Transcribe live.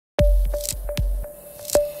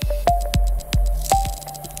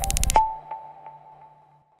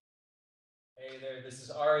This is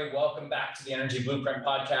Ari. Welcome back to the Energy Blueprint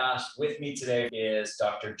podcast. With me today is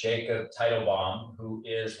Dr. Jacob Teitelbaum, who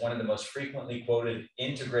is one of the most frequently quoted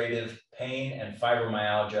integrative pain and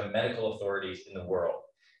fibromyalgia medical authorities in the world.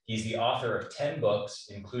 He's the author of 10 books,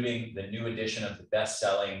 including the new edition of the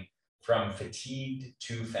best-selling From Fatigued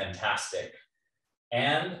to Fantastic,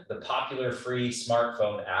 and the popular free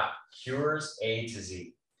smartphone app Cures A to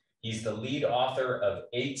Z. He's the lead author of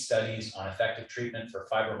 8 studies on effective treatment for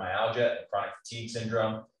fibromyalgia and chronic fatigue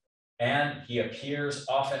syndrome. And he appears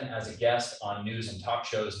often as a guest on news and talk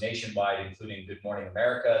shows nationwide, including Good Morning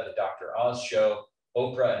America, The Dr. Oz Show,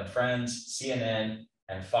 Oprah and Friends, CNN,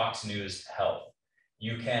 and Fox News Health.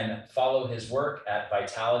 You can follow his work at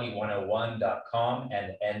vitality101.com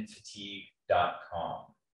and endfatigue.com.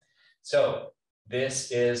 So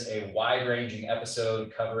this is a wide-ranging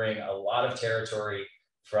episode covering a lot of territory,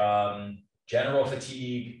 from general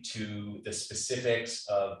fatigue to the specifics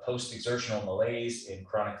of post-exertional malaise in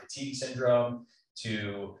chronic fatigue syndrome,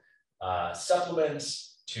 to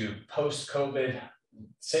supplements, to post-COVID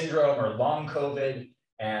syndrome or long COVID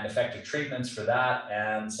and effective treatments for that,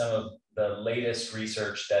 and some of the latest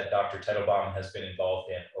research that Dr. Teitelbaum has been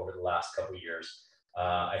involved in over the last couple of years.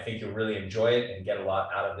 I think you'll really enjoy it and get a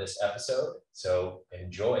lot out of this episode, so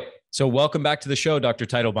enjoy. So welcome back to the show, Dr.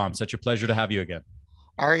 Teitelbaum. Such a pleasure to have you again.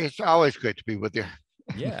 Ari, it's always great to be with you.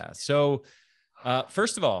 Yeah. So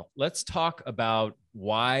first of all, let's talk about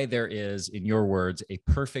why there is, in your words, a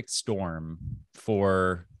perfect storm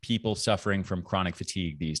for people suffering from chronic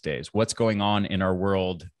fatigue these days. What's going on in our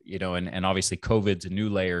world, and obviously COVID's a new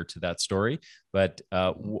layer to that story, but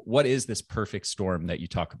what is this perfect storm that you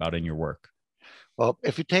talk about in your work? Well,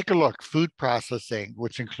 if you take a look, food processing,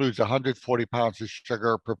 which includes 140 pounds of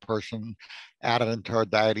sugar per person added into our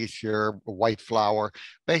diet each year, white flour,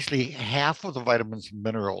 basically half of the vitamins and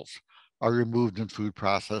minerals are removed in food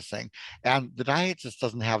processing. And the diet just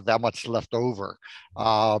doesn't have that much left over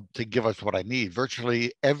to give us what I need.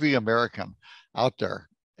 Virtually every American out there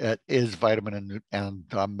is vitamin and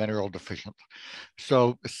mineral deficient.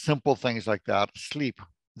 So simple things like that. Sleep.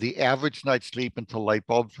 The average night's sleep until light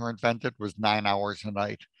bulbs were invented was 9 hours a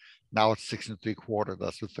night. Now it's 6 3/4.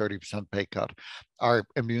 That's a 30% pay cut. Our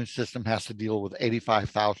immune system has to deal with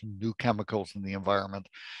 85,000 new chemicals in the environment.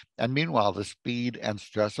 And meanwhile, the speed and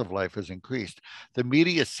stress of life has increased. The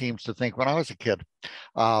media seems to think, when I was a kid,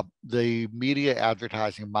 the media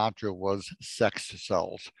advertising mantra was sex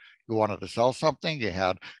sells. You wanted to sell something, you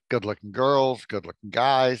had good-looking girls, good-looking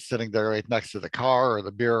guys sitting there right next to the car or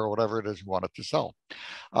the beer or whatever it is you wanted to sell.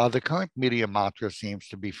 The current media mantra seems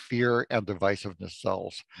to be fear and divisiveness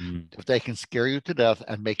sells. If they can scare you to death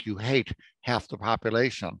and make you hate half the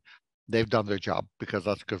population, they've done their job, because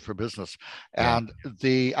that's good for business. Yeah.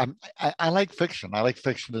 And I like fiction. I like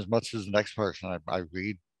fiction as much as the next person. I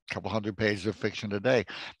read a couple hundred pages of fiction a day,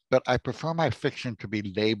 but I prefer my fiction to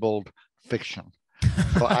be labeled fiction.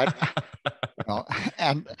 So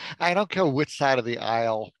and I don't care which side of the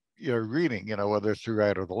aisle you're reading, whether it's the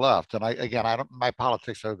right or the left. And my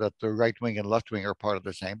politics are that the right wing and left wing are part of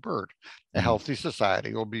the same bird. A healthy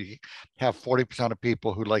society will have 40% of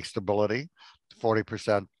people who like stability,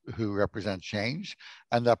 40% who represent change,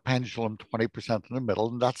 and that pendulum 20% in the middle.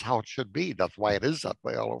 And that's how it should be. That's why it is that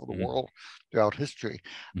way all over the world throughout history.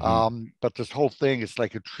 But this whole thing is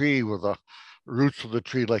like a tree with the roots of the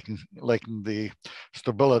tree liking the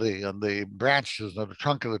stability, and the branches and the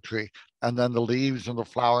trunk of the tree, and then the leaves and the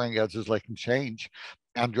flowering edges liking change.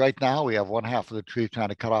 And right now we have one half of the tree trying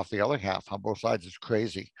to cut off the other half on both sides. It's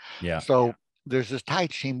crazy. Yeah. So there's this Tai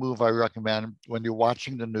Chi move I recommend when you're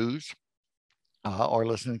watching the news or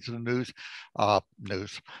listening to the news,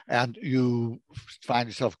 and you find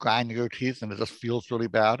yourself grinding your teeth and it just feels really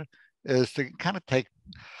bad, is to kind of take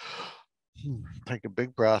a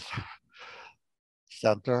big breath,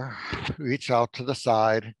 center, reach out to the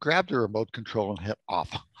side, grab the remote control and hit off.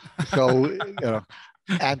 So,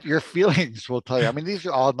 and your feelings will tell you. I mean, these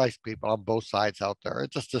are all nice people on both sides out there.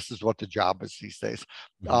 This is what the job is these days.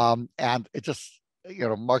 And it just,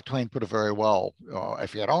 Mark Twain put it very well.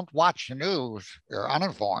 If you don't watch the news, you're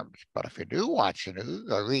uninformed. But if you do watch the news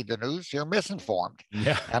or read the news, you're misinformed.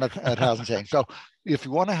 Yeah. And it hasn't changed. So if you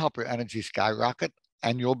want to help your energy skyrocket,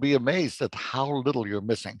 and you'll be amazed at how little you're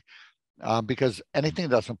missing. Because anything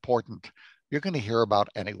that's important, you're going to hear about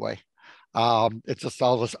anyway. It's just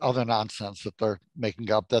all this other nonsense that they're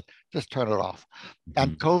making up that just turn it off.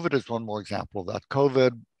 And COVID is one more example of that.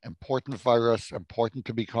 COVID, important virus, important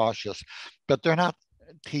to be cautious, but they're not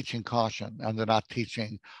teaching caution, and they're not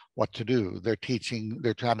teaching what to do. They're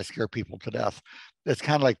trying to scare people to death. It's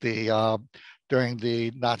kind of like the during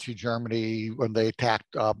the Nazi Germany when they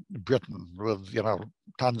attacked Britain with,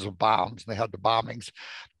 tons of bombs, and they had the bombings.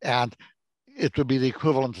 And it would be the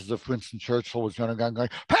equivalent as if Winston Churchill was going,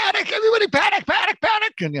 panic, everybody, panic, panic,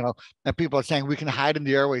 panic. And, and people are saying we can hide in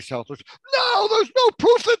the airway shelters. No, there's no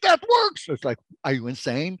proof that works. It's like, are you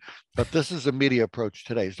insane? But this is a media approach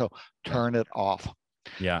today. So turn it off.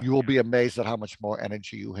 Yeah. You will be amazed at how much more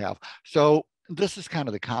energy you have. So this is kind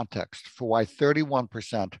of the context for why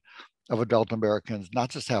 31% of adult Americans not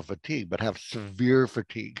just have fatigue, but have severe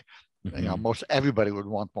fatigue. Mm-hmm. Most everybody would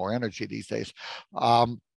want more energy these days.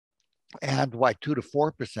 And why 2 to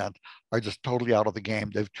 4% are just totally out of the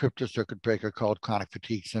game. They've tripped a circuit breaker called chronic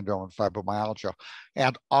fatigue syndrome and fibromyalgia.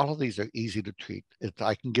 And all of these are easy to treat.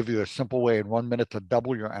 I can give you a simple way in 1 minute to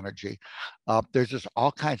double your energy. There's just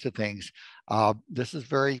all kinds of things. This is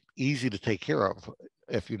very easy to take care of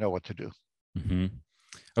if you know what to do. Mm-hmm.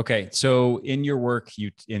 Okay. So in your work,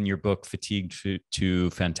 in your book, Fatigue to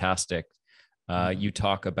Fantastic, you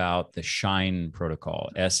talk about the SHINE protocol,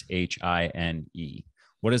 SHINE.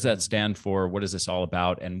 What does that stand for? What is this all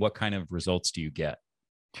about? And what kind of results do you get?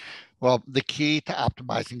 Well, the key to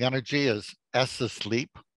optimizing energy is S is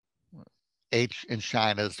sleep. H in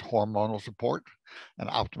SHINE is hormonal support and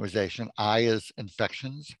optimization. I is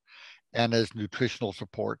infections. N is nutritional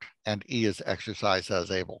support. And E is exercise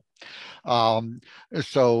as able.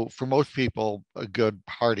 So for most people, a good,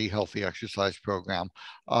 hearty, healthy exercise program.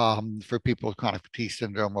 For people with chronic fatigue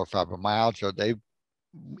syndrome or fibromyalgia,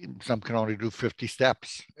 some can only do 50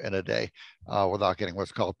 steps in a day without getting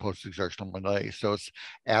what's called post-exertional malaise. So it's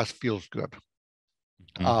as feels good.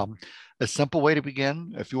 Mm-hmm. A simple way to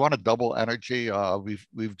begin, if you want to double energy,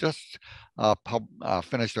 we've just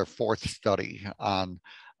finished our 4th study on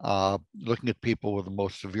looking at people with the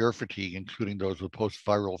most severe fatigue, including those with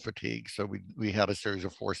post-viral fatigue. So we had a series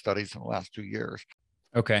of 4 studies in the last 2 years.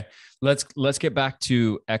 Okay, let's get back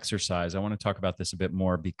to exercise. I want to talk about this a bit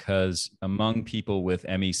more because among people with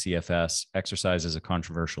ME/CFS, exercise is a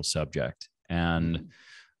controversial subject, and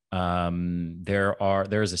there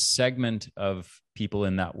is a segment of people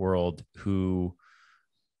in that world who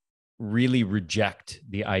really reject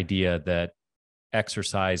the idea that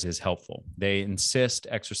exercise is helpful. They insist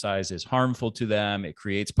exercise is harmful to them. It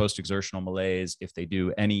creates post-exertional malaise. If they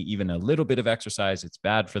do even a little bit of exercise, it's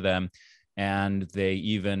bad for them. And they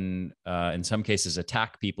even, in some cases,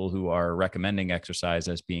 attack people who are recommending exercise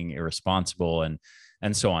as being irresponsible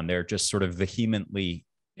and so on. They're just sort of vehemently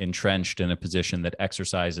entrenched in a position that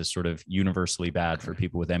exercise is sort of universally bad for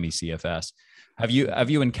people with ME/CFS. Have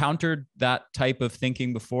you encountered that type of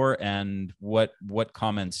thinking before? And what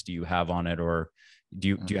comments do you have on it, or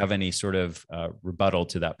do you have any sort of rebuttal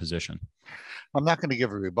to that position? I'm not going to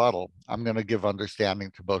give a rebuttal. I'm going to give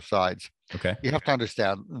understanding to both sides. Okay. You have to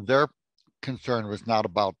understand their concern was not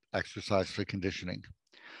about exercise for conditioning.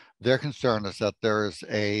 Their concern is that there is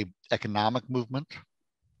a economic movement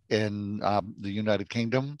in the United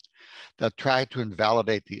Kingdom that tried to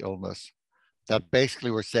invalidate the illness. That basically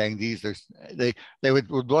were saying they would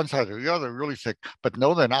one side say, yeah, they're really sick, but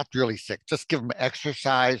no, they're not really sick. Just give them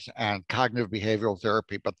exercise and cognitive behavioral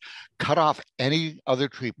therapy, but cut off any other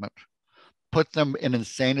treatment. Put them in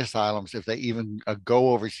insane asylums if they even go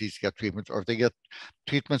overseas to get treatments, or if they get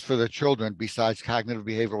treatments for their children besides cognitive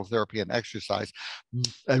behavioral therapy and exercise.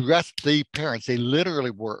 Arrest the parents. They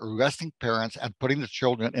literally were arresting parents and putting the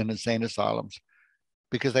children in insane asylums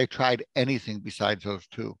because they tried anything besides those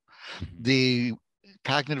two. The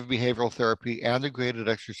cognitive behavioral therapy and the graded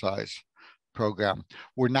exercise program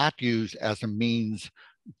were not used as a means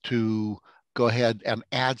to go ahead and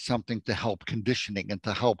add something to help conditioning and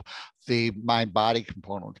to help the mind-body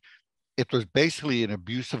component. It was basically an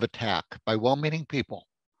abusive attack by well-meaning people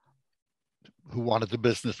who wanted the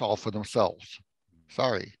business all for themselves.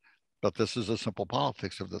 Sorry, but this is a simple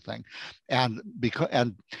politics of the thing. And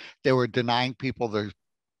they were denying people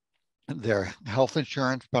their health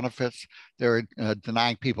insurance benefits. They're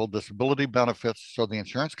denying people disability benefits. So the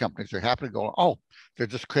insurance companies are happy to go, oh, they're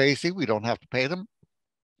just crazy. We don't have to pay them.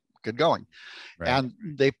 Get going. Right. And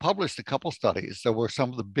they published a couple studies that were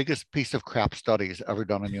some of the biggest piece of crap studies ever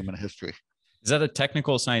done in human history. Is that a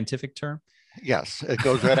technical scientific term? Yes, it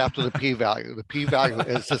goes right after the p-value. The p-value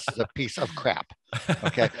is this is a piece of crap.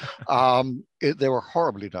 Okay. They were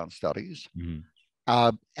horribly done studies.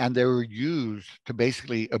 Mm-hmm. And they were used to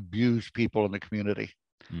basically abuse people in the community.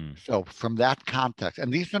 So from that context,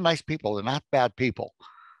 and these are nice people, they're not bad people.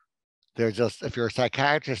 They're just, if you're a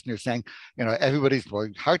psychiatrist and you're saying, everybody's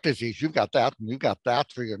heart disease, you've got that, and you've got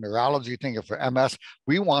that for your neurology thing, or for MS,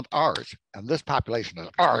 we want ours. And this population is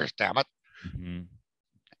ours, damn it. Mm-hmm.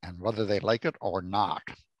 And whether they like it or not.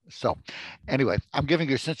 So anyway, I'm giving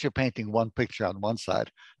you, since you're painting one picture on one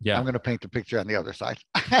side, Yeah. I'm going to paint the picture on the other side.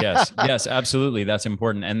 Yes, absolutely. That's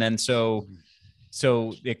important. And then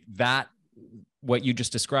that what you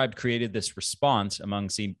just described created this response among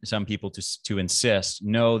some people to insist,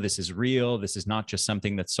 no, this is real. This is not just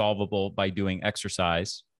something that's solvable by doing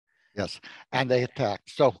exercise. Yes, and they attack.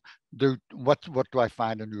 So what do I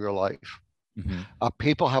find in real life? Mm-hmm.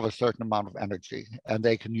 People have a certain amount of energy, and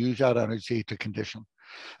they can use that energy to condition.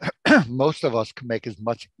 Most of us can make as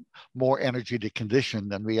much more energy to condition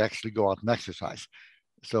than we actually go out and exercise.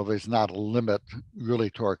 So there's not a limit really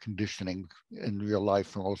to our conditioning in real life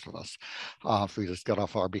for most of us. If we just get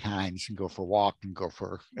off our behinds and go for a walk and go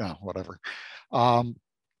for whatever.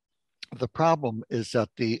 The problem is that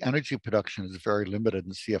the energy production is very limited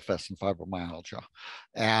in CFS and fibromyalgia.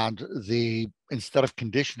 And instead of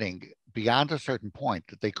conditioning beyond a certain point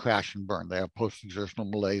that they crash and burn, they have post-exertional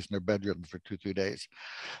malaise and they're bedridden for 2-3 days.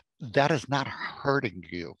 That is not hurting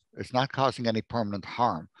you. It's not causing any permanent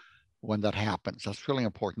harm when that happens. That's really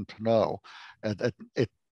important to know. It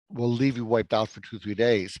will leave you wiped out for 2-3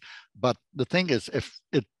 days. But the thing is, if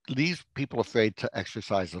it leaves people afraid to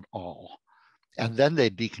exercise at all, and then they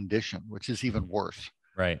decondition, which is even worse.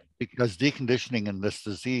 Right. Because deconditioning in this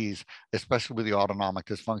disease, especially with the autonomic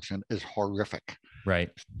dysfunction, is horrific. Right.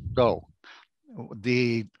 So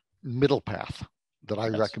the middle path that I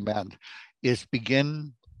recommend is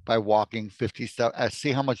begin by walking 50 steps.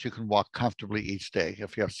 See how much you can walk comfortably each day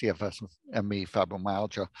if you have CFS and ME,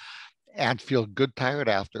 fibromyalgia, and feel good tired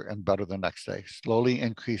after and better the next day. Slowly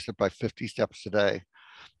increase it by 50 steps a day.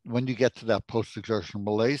 When you get to that post-exertional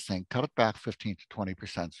malaise thing, cut it back 15 to 20%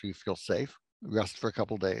 so you feel safe, rest for a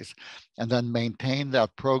couple of days, and then maintain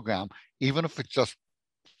that program, even if it's just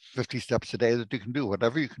 50 steps a day that you can do,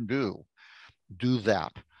 whatever you can do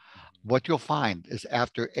that. What you'll find is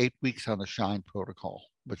after 8 weeks on the SHINE protocol,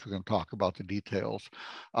 which we're going to talk about the details,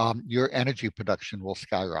 your energy production will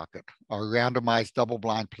skyrocket. Our randomized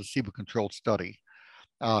double-blind placebo-controlled study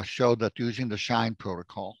showed that using the SHINE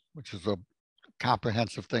protocol, which is a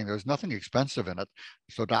comprehensive thing, there's nothing expensive in it,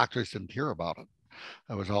 so doctors didn't hear about it.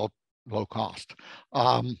 It was all low cost.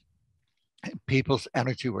 People's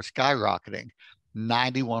energy was skyrocketing.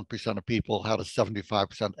 91% of people had a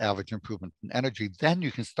 75% average improvement in energy. Then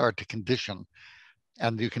you can start to condition,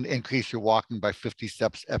 and you can increase your walking by 50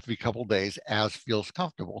 steps every couple of days as feels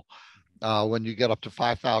comfortable. When you get up to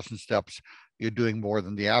 5,000 steps, you're doing more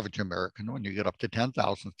than the average American. When you get up to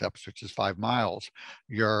 10,000 steps, which is 5 miles,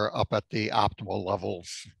 you're up at the optimal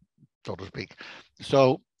levels, so to speak.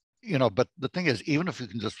 So, but the thing is, even if you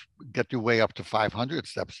can just get your way up to 500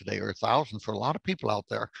 steps a day or 1,000, for a lot of people out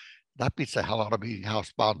there, that beats the hell out of being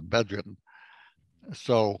housebound and bedridden.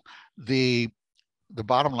 So the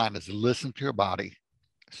bottom line is listen to your body,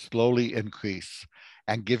 slowly increase,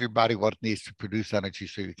 and give your body what it needs to produce energy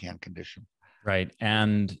so you can condition. Right.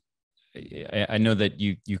 And I know that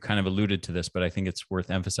you kind of alluded to this, but I think it's worth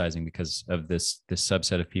emphasizing because of this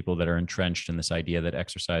subset of people that are entrenched in this idea that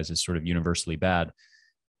exercise is sort of universally bad.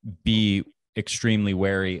 Be extremely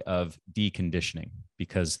wary of deconditioning,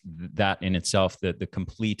 because that in itself, the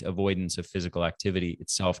complete avoidance of physical activity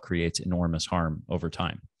itself creates enormous harm over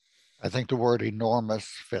time. I think the word enormous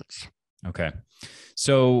fits. Okay.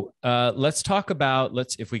 So let's talk about,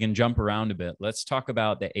 if we can jump around a bit, let's talk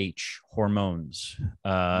about the H, hormones.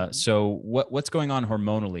 So what's going on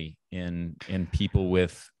hormonally in people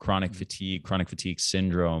with chronic fatigue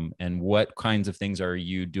syndrome, and what kinds of things are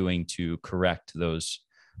you doing to correct those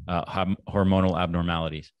hormonal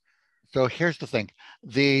abnormalities? So here's the thing.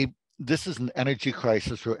 This is an energy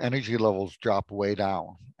crisis where energy levels drop way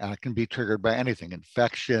down, and it can be triggered by anything: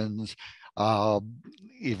 infections,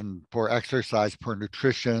 even poor exercise, poor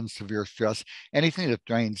nutrition, severe stress, anything that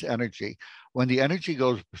drains energy. When the energy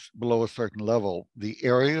goes below a certain level, the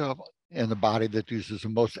area in the body that uses the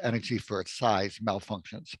most energy for its size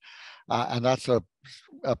malfunctions. And that's a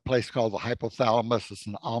place called the hypothalamus. It's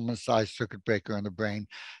an almond-sized circuit breaker in the brain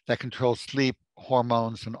that controls sleep,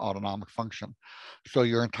 hormones, and autonomic function. So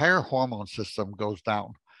your entire hormone system goes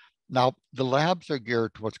down. Now, the labs are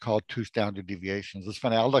geared to what's called 2 standard deviations. It's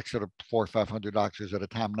funny, I'll lecture to 400 or 500 doctors at a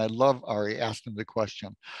time, and I love Ari asking the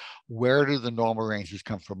question, where do the normal ranges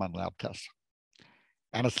come from on lab tests?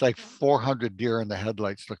 And it's like 400 deer in the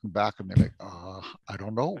headlights looking back at me like, I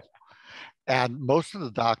don't know. And most of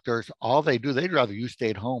the doctors, all they do, they'd rather you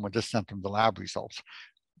stayed home and just sent them the lab results.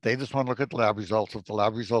 They just want to look at the lab results. If the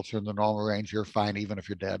lab results are in the normal range, you're fine, even if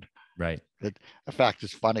you're dead. Right. In fact,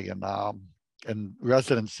 it's funny. In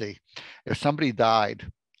residency, if somebody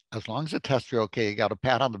died, as long as the tests are okay, you got a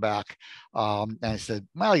pat on the back. And I said,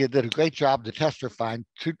 well, you did a great job. The tests are fine.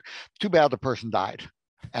 Too bad the person died.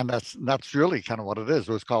 And that's really kind of what it is.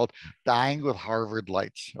 It was called dying with Harvard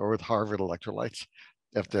lights or with Harvard electrolytes.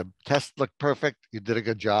 If the test looked perfect, you did a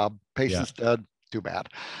good job. Patient's dead, too bad.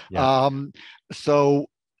 Yeah. So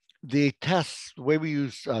the way we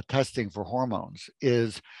use testing for hormones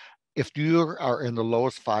is if you are in the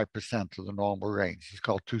lowest 5% of the normal range, it's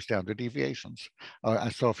called 2 standard deviations.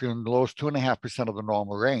 So if you're in the lowest 2.5% of the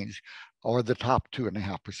normal range, or the top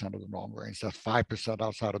 2.5% of the normal range, that's 5%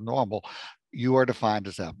 outside of normal, you are defined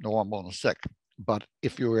as abnormal and sick. But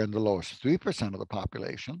if you're in the lowest 3% of the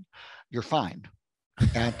population, you're fine.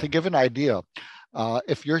 And to give an idea,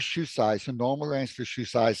 if your shoe size, the normal range for shoe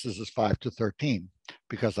sizes is 5 to 13,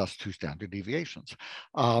 because that's 2 standard deviations.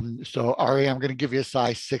 So Ari, I'm going to give you a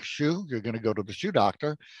size 6 shoe. You're going to go to the shoe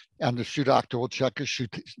doctor, and the shoe doctor will check your shoe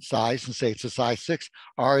size and say it's a size 6.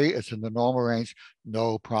 Ari, it's in the normal range,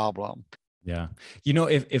 no problem. Yeah. You know,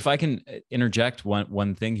 if I can interject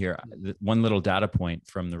one thing here, one little data point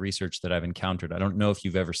from the research that I've encountered. I don't know if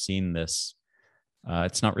you've ever seen this.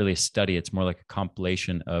 It's not really a study. It's more like a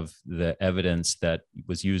compilation of the evidence that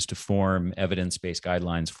was used to form evidence-based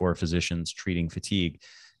guidelines for physicians treating fatigue.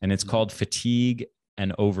 And it's called Fatigue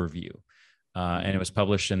and Overview. And it was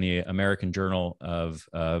published in the American Journal of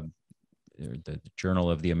the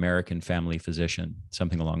Journal of the American Family Physician,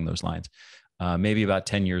 something along those lines, maybe about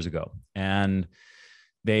 10 years ago. And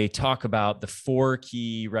they talk about the 4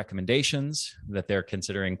 key recommendations that they're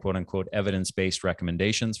considering, quote unquote, evidence-based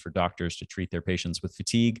recommendations for doctors to treat their patients with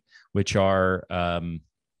fatigue, which are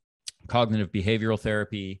cognitive behavioral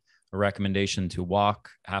therapy, a recommendation to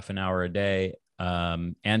walk half an hour a day,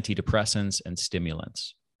 antidepressants, and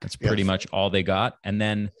stimulants. That's pretty much all they got. And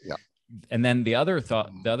then, the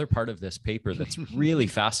other part of this paper that's really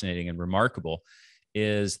fascinating and remarkable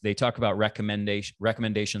is they talk about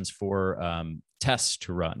recommendations for tests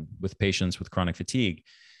to run with patients with chronic fatigue.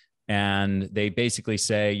 And they basically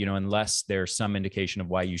say, you know, unless there's some indication of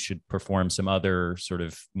why you should perform some other sort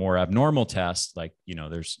of more abnormal tests, like, you know,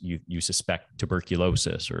 you suspect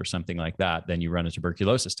tuberculosis or something like that, then you run a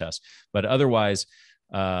tuberculosis test. But otherwise,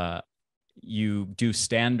 you do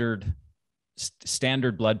standard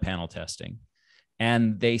blood panel testing.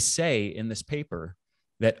 And they say in this paper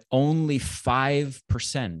that only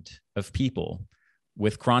 5% of people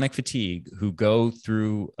with chronic fatigue who go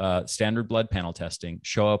through standard blood panel testing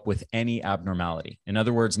show up with any abnormality. In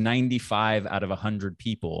other words, 95 out of 100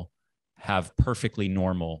 people have perfectly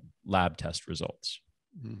normal lab test results.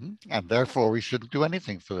 Mm-hmm. And therefore, we shouldn't do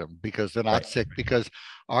anything for them because they're not sick, because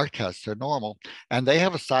our tests are normal. And they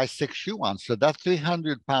have a size 6 shoe on. So that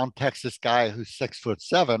 300-pound Texas guy who's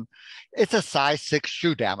 6'7", it's a size 6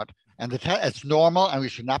 shoe, damn it. And it's normal, and we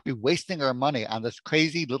should not be wasting our money on this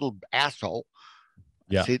crazy little asshole.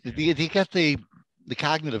 Yeah. See, do you get the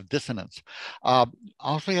cognitive dissonance?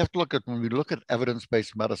 Also, you have to look at, when we look at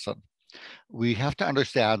evidence-based medicine, we have to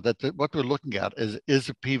understand that what we're looking at is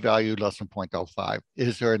a p-value less than 0.05.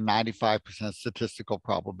 Is there a 95% statistical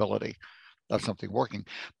probability of something working?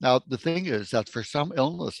 Now, the thing is that for some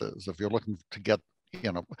illnesses, if you're looking to get,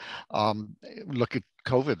 you know, look at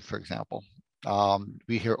COVID, for example.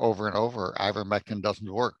 We hear over and over, ivermectin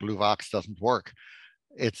doesn't work, Luvox doesn't work.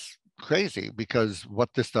 It's crazy, because what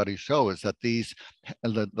the studies show is that the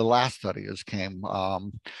last studies came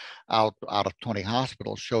out of 20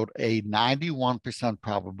 hospitals, showed a 91%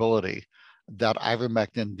 probability that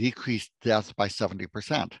ivermectin decreased death by 70%.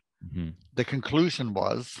 Mm-hmm. The conclusion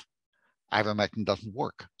was ivermectin doesn't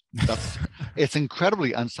work. It's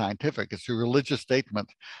incredibly unscientific. It's a religious statement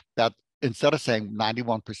that instead of saying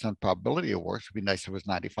 91% probability of works, it would be nice if it was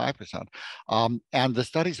 95%. And the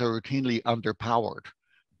studies are routinely underpowered.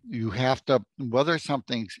 You have to, whether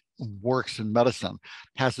something works in medicine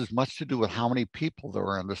has as much to do with how many people there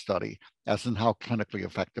are in the study as in how clinically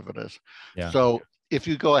effective it is. Yeah. So if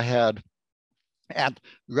you go ahead, and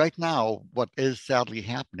right now, what is sadly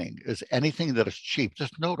happening is anything that is cheap,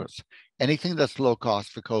 just notice, anything that's low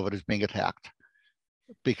cost for COVID is being attacked,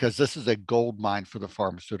 because this is a gold mine for the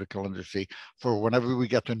pharmaceutical industry for whenever we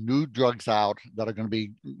get the new drugs out that are going to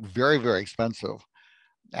be very, very expensive.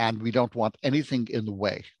 And we don't want anything in the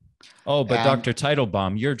way. Oh, but Dr.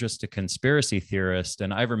 Teitelbaum, you're just a conspiracy theorist,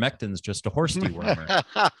 and ivermectin's just a horse dewormer.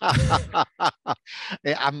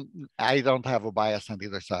 I don't have a bias on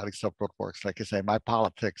either side, except what works. Like I say, my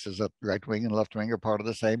politics is that right wing and left wing are part of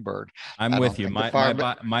the same bird. I'm with you.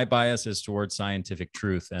 My bias is towards scientific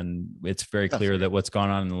truth, and it's very clear that what's gone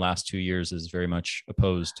on in the last 2 years is very much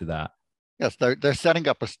opposed to that. Yes, they're setting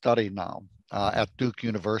up a study now at Duke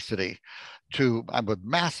University, a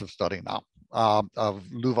massive study now, of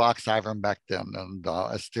Luvox, ivermectin, and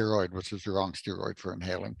a steroid, which is the wrong steroid for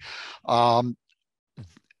inhaling.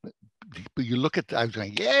 but you look at, I was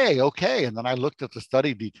going, yay, okay. And then I looked at the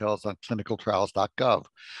study details on clinicaltrials.gov.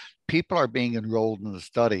 People are being enrolled in the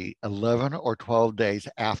study 11 or 12 days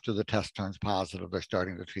after the test turns positive. They're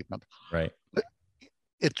starting the treatment. Right.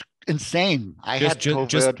 It's insane. I had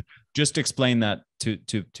COVID. Just explain that to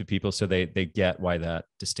people so they get why that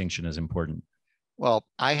distinction is important. Well,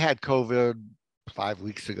 I had COVID 5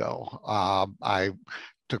 weeks ago. I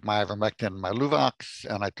took my ivermectin and my Luvox,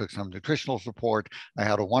 and I took some nutritional support. I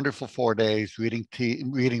had a wonderful 4 days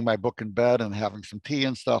reading my book in bed and having some tea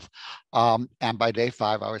and stuff. And by day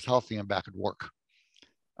 5, I was healthy and back at work.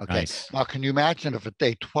 Okay. Nice. Now, can you imagine if at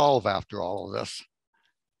day 12, after all of this,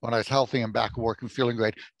 when I was healthy and back at work and feeling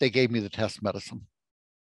great, they gave me the test medicine?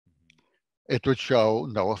 It would show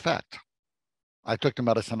no effect. I took the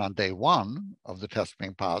medicine on day 1 of the test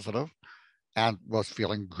being positive and was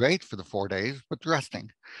feeling great for the 4 days, but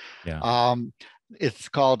resting. Yeah. It's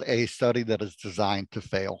called a study that is designed to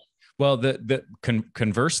fail. Well,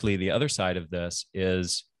 conversely, the other side of this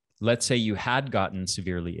is, let's say you had gotten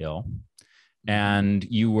severely ill and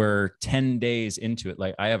you were 10 days into it.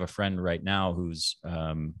 Like I have a friend right now who's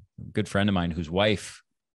a good friend of mine whose wife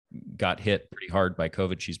got hit pretty hard by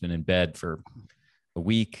COVID. She's been in bed for a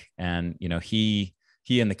week, and he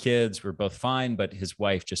and the kids were both fine, but his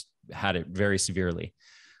wife just had it very severely.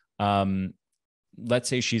 Let's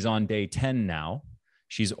say she's on day 10 now.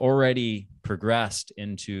 She's already progressed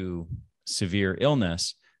into severe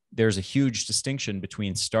illness. There's a huge distinction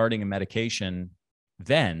between starting a medication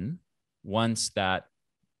then, once that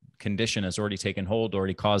condition has already taken hold,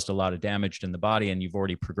 already caused a lot of damage in the body, and you've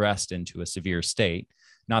already progressed into a severe state.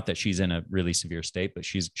 Not that she's in a really severe state, but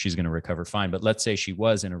she's going to recover fine. But let's say she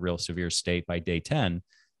was in a real severe state by day 10.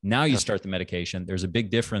 Now you start the medication. There's a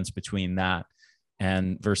big difference between that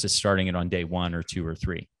and versus starting it on day 1 or 2 or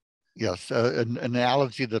 3. Yes, an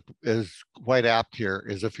analogy that is quite apt here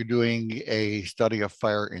is if you're doing a study of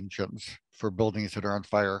fire engines for buildings that are on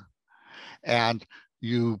fire, and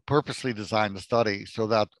you purposely design the study so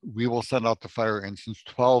that we will send out the fire engines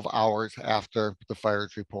 12 hours after the fire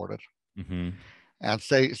is reported. Mm-hmm. And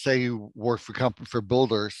say you work for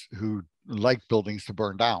builders who like buildings to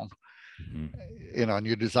burn down, and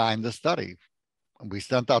you design the study. We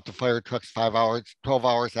sent out the fire trucks 12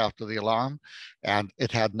 hours after the alarm, and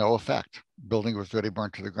it had no effect. Building was already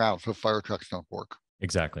burnt to the ground, so fire trucks don't work.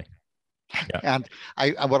 Exactly. Yeah. And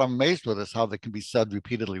what I'm amazed with is how they can be said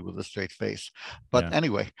repeatedly with a straight face. But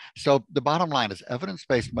anyway, so the bottom line is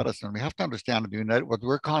evidence-based medicine. We have to understand what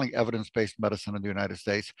we're calling evidence-based medicine in the United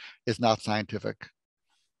States is not scientific.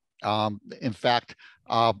 In fact,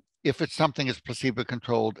 if it's something is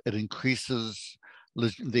placebo-controlled, it increases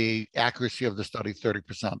the accuracy of the study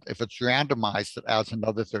 30%. If it's randomized, it adds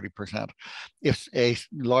another 30%. If a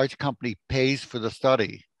large company pays for the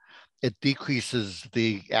study, it decreases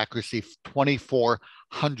the accuracy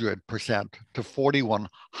 2,400% to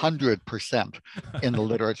 4,100% in the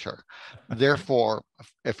literature. Therefore,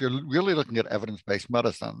 if you're really looking at evidence-based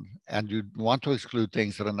medicine and you want to exclude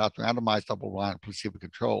things that are not randomized, double-blind,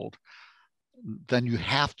 placebo-controlled, then you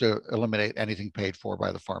have to eliminate anything paid for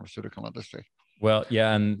by the pharmaceutical industry. Well,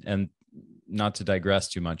 yeah, and not to digress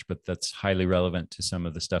too much, but that's highly relevant to some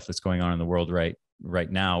of the stuff that's going on in the world right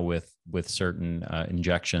now with certain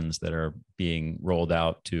injections that are being rolled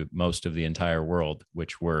out to most of the entire world,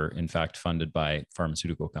 which were in fact funded by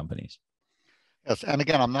pharmaceutical companies. Yes, and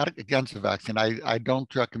again, I'm not against the vaccine. I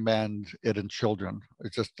don't recommend it in children.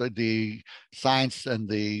 It's just the science and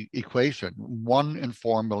the equation. 1 in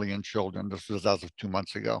 4 million children, this was as of 2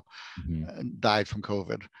 months ago, died from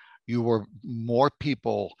COVID. More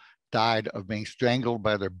people died of being strangled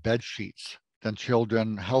by their bed sheets than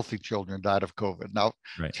healthy children died of COVID. Now,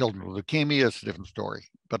 children with leukemia is a different story,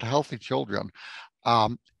 but healthy children,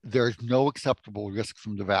 there's no acceptable risk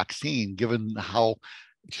from the vaccine given how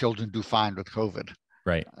children do fine with COVID.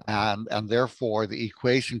 Right. And therefore the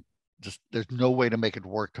equation, there's no way to make it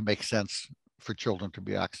work to make sense for children to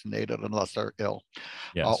be vaccinated unless they're ill,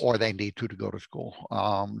 or they need to go to school.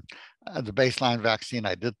 The baseline vaccine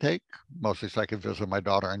I did take, mostly so I could visit my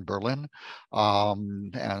daughter in Berlin,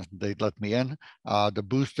 and they let me in. The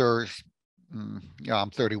boosters,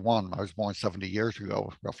 I'm 31. I was born 70 years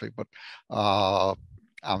ago, roughly, but I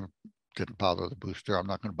didn't bother with the booster. I'm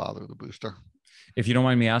not going to bother with the booster. If you don't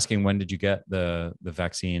mind me asking, when did you get the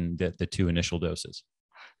vaccine, the 2 initial doses?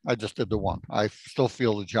 I just did the 1. I still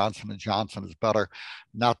feel the Johnson & Johnson is better.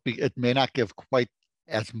 It may not give quite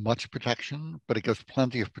as much protection, but it gives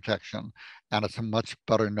plenty of protection. And it's a much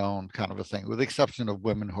better known kind of a thing, with the exception of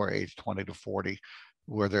women who are aged 20 to 40,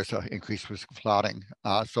 where there's an increased risk of clotting.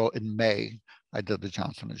 So in May, I did the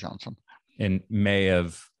Johnson & Johnson. In May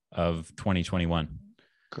of 2021.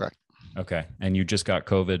 Correct. Okay. And you just got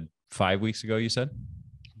COVID 5 weeks ago, you said?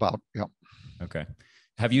 About, yeah. Okay.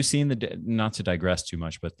 Have you seen not to digress too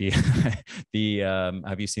much, but have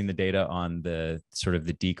you seen the data on the sort of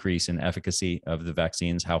the decrease in efficacy of the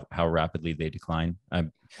vaccines, how rapidly they decline?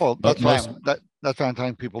 Well, that's why I'm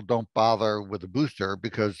telling people don't bother with the booster,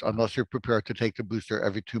 because unless you're prepared to take the booster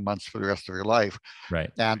every 2 months for the rest of your life.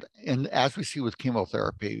 Right. And as we see with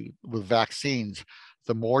chemotherapy, with vaccines,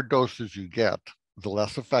 the more doses you get, the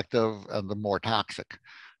less effective and the more toxic.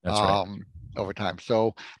 That's right. Over time.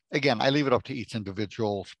 So again, I leave it up to each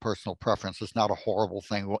individual's personal preference. It's not a horrible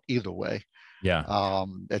thing either way. Yeah.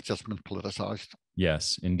 It's just been politicized.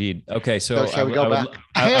 Yes, indeed. Okay, so shall we go back?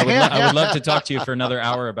 I would love to talk to you for another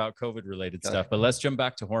hour about COVID related stuff, but let's jump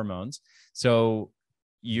back to hormones. So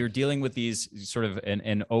you're dealing with these sort of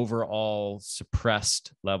an overall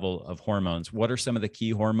suppressed level of hormones. What are some of the key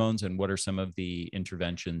hormones, and what are some of the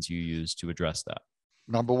interventions you use to address that?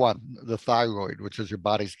 Number one, the thyroid, which is your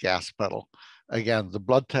body's gas pedal. Again, the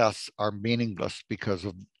blood tests are meaningless because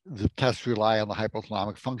of the tests rely on the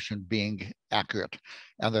hypothalamic function being accurate,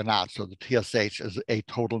 and they're not. So the TSH is a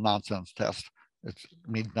total nonsense test. It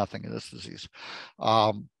means nothing in this disease.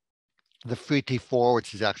 The free T4,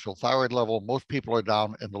 which is actual thyroid level, most people are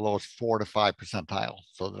down in the lowest 4 to 5 percentile.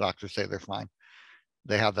 So the doctors say they're fine.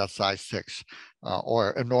 They have that size 6,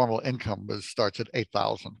 or a normal income starts at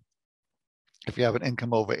 8,000. If you have an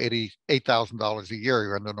income over $88,000 a year,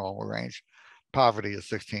 you're in the normal range. Poverty is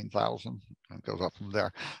 16,000, and it goes up from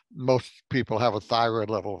there. Most people have a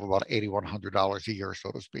thyroid level of about $8,100 a year,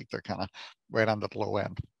 so to speak. They're kind of right on the low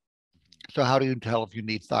end. So how do you tell if you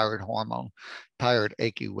need thyroid hormone? Tired,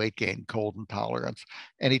 achy, weight gain, cold intolerance.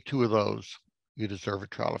 Any two of those, you deserve a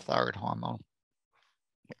trial of thyroid hormone.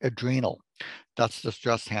 Adrenal, that's the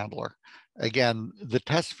stress handler. Again, the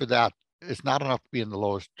test for that is not enough to be in the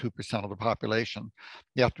lowest 2% of the population.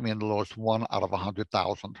 You have to be in the lowest 1 out of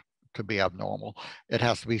 100,000 to be abnormal. It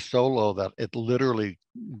has to be so low that it literally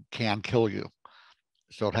can kill you.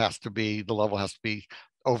 So it has to be, the level has to be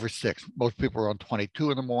over 6. Most people are on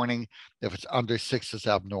 22 in the morning. If it's under 6, it's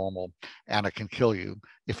abnormal and it can kill you.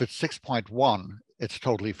 If it's 6.1, it's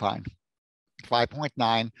totally fine.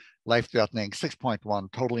 5.9, life-threatening.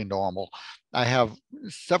 6.1, totally normal. I have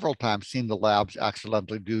several times seen the labs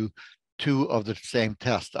accidentally do 2 of the same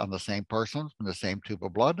test on the same person from the same tube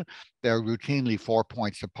of blood. They're routinely 4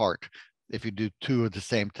 points apart if you do 2 of the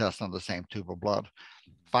same tests on the same tube of blood.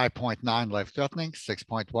 5.9 life-threatening,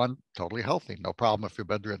 6.1 totally healthy, no problem if you're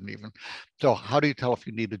bedridden even. So how do you tell if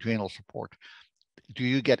you need adrenal support? Do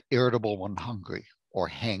you get irritable when hungry or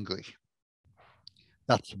hangry?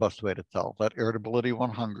 That's the best way to tell, that irritability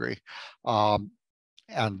when hungry.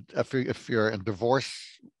 And if you're in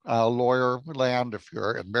divorce lawyer land, if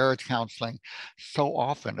you're in marriage counseling, so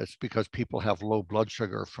often it's because people have low blood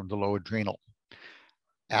sugar from the low adrenal.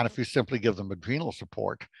 And if you simply give them adrenal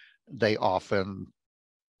support,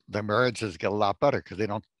 their marriages get a lot better because they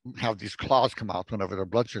don't have these claws come out whenever their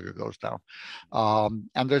blood sugar goes down.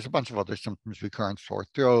 And there's a bunch of other symptoms: recurrent sore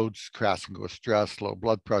throats, crashing with stress, low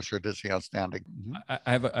blood pressure, dizzy, outstanding. I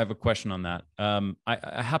have a question on that.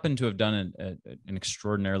 I happen to have done an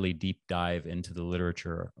extraordinarily deep dive into the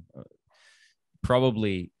literature.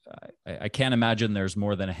 Probably, I can't imagine there's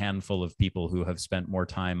more than a handful of people who have spent more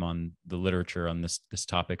time on the literature on this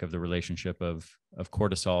topic of the relationship of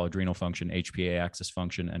cortisol, adrenal function, HPA axis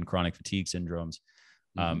function, and chronic fatigue syndromes.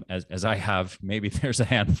 As I have. Maybe there's a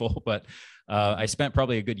handful, but I spent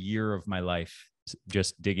probably a good year of my life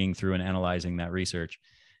just digging through and analyzing that research.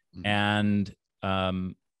 And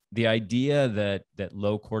the idea that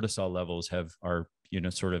low cortisol levels are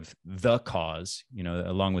sort of the cause,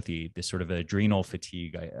 along with the sort of adrenal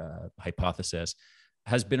fatigue hypothesis,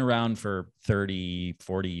 has been around for 30,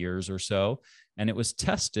 40 years or so. And it was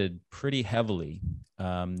tested pretty heavily.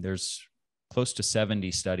 There's close to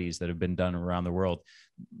 70 studies that have been done around the world.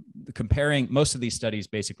 Most of these studies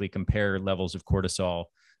basically compare levels of cortisol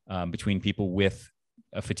between people with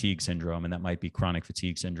a fatigue syndrome, and that might be chronic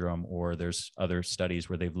fatigue syndrome, or there's other studies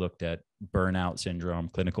where they've looked at burnout syndrome,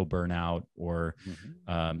 clinical burnout, or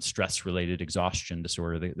stress-related exhaustion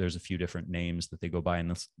disorder. There's a few different names that they go by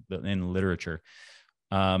in the literature.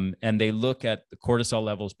 And they look at the cortisol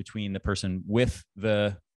levels between the person with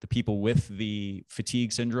the people with the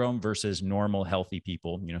fatigue syndrome versus normal, healthy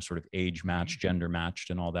people, sort of age matched, gender matched,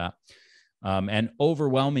 and all that. And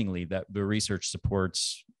overwhelmingly, that the research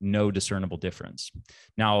supports no discernible difference.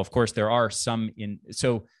 Now, of course, there are some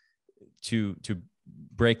so to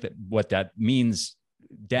break what that means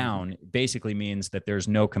down, basically means that there's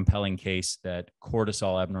no compelling case that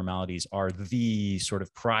cortisol abnormalities are the sort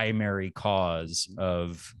of primary cause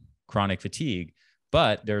of chronic fatigue.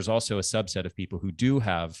 But there's also a subset of people who do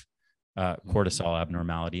have cortisol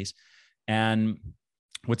abnormalities. And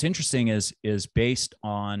what's interesting is based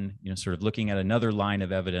on, sort of looking at another line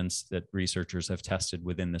of evidence that researchers have tested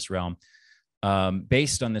within this realm,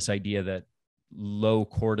 based on this idea that low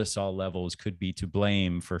cortisol levels could be to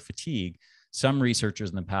blame for fatigue. Some researchers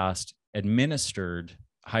in the past administered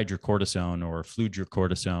hydrocortisone or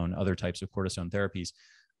fludrocortisone, other types of cortisone therapies,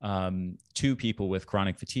 to people with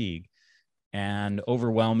chronic fatigue. And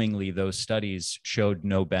overwhelmingly, those studies showed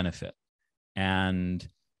no benefit. And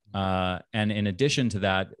in addition to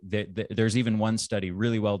that, there's even one study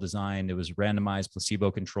really well designed. It was a randomized,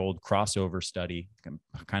 placebo-controlled crossover study,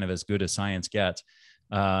 kind of as good as science gets.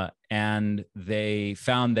 And they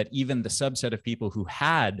found that even the subset of people who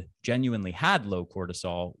genuinely had low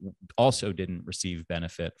cortisol also didn't receive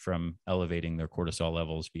benefit from elevating their cortisol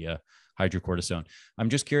levels via hydrocortisone. I'm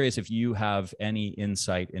just curious if you have any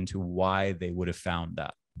insight into why they would have found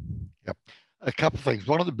that. Yep. A couple of things.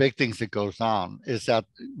 One of the big things that goes on is that,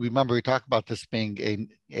 remember, we talked about this being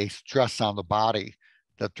a stress on the body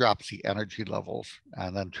that drops the energy levels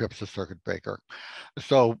and then trips the circuit breaker.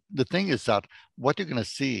 So the thing is that what you're going to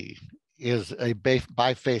see is a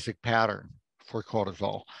biphasic pattern for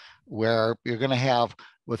cortisol, where you're going to have,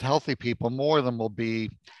 with healthy people, more of them will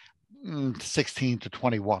be 16 to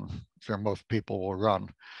 21, so most people will run,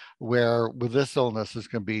 where with this illness is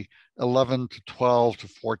going to be 11 to 12 to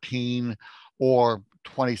 14, or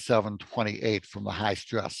 27, 28 from the high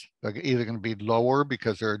stress. They're either going to be lower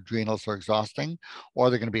because their adrenals are exhausting, or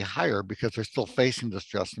they're going to be higher because they're still facing the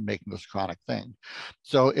stress and making this chronic thing.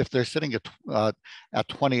 So if they're sitting at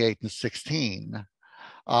 28 and 16,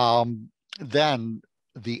 then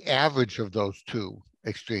the average of those two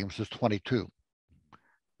extremes is 22,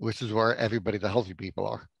 which is where everybody, the healthy people,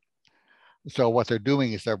 are. So what they're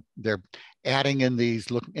doing is they're adding in these,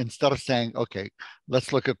 instead of saying, okay,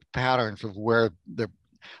 let's look at patterns of where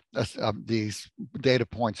these data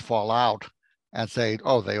points fall out and say,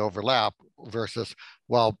 oh, they overlap, versus,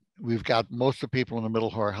 well, we've got most of the people in the middle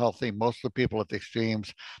who are healthy, most of the people at the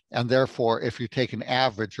extremes, and therefore, if you take an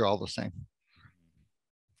average, you're all the same.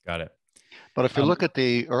 Got it. But if you look at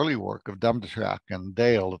the early work of Demditrak and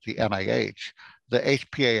Dale at the NIH, the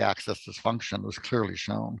HPA axis dysfunction was clearly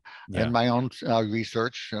shown. Yeah. In my own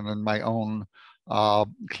research and in my own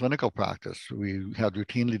clinical practice, we had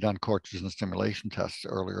routinely done cortisone stimulation tests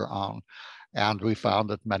earlier on, and we found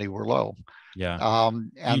that many were low. Yeah.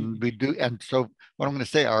 And so what I'm going to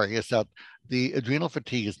say, Ari, is that the adrenal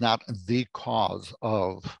fatigue is not the cause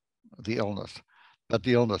of the illness, but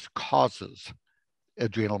the illness causes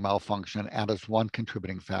adrenal malfunction and is one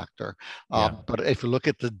contributing factor. But if you look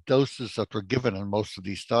at the doses that were given in most of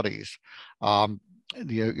these studies,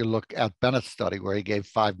 you look at Bennett's study where he gave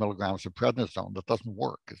 5 milligrams of prednisone. That doesn't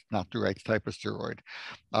work. It's not the right type of steroid.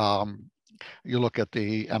 You look at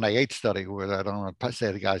the NIH study where, I don't want to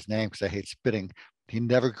say the guy's name because I hate spitting. He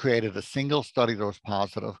never created a single study that was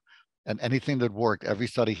positive, and anything that worked, every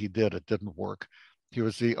study he did, it didn't work. He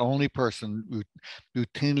was the only person who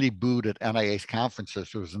routinely booed at NIH conferences.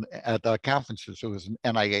 Who was at conferences who was an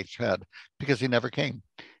NIH head, because he never came.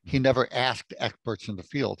 He never asked experts in the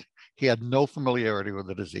field. He had no familiarity with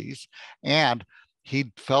the disease, and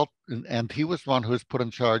he felt, and he was one who was put in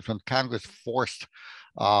charge when Congress forced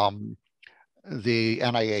the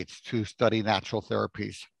NIH to study natural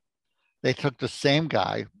therapies. They took the same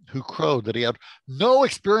guy who crowed that he had no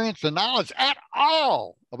experience and knowledge at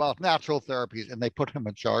all about natural therapies, and they put him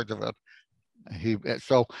in charge of it. You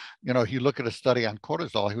look at a study on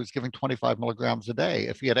cortisol, he was giving 25 milligrams a day.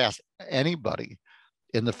 If he had asked anybody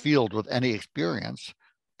in the field with any experience,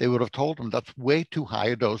 they would have told him that's way too high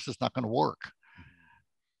a dose, it's not going to work.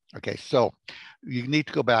 Okay, so you need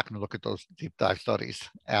to go back and look at those deep dive studies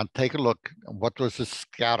and take a look at what was the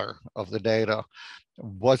scatter of the data.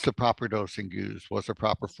 Was the proper dosing used? Was the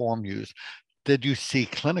proper form used? Did you see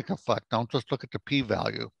clinic effect? Don't just look at the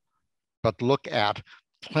p-value, but look at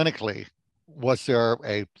clinically, was there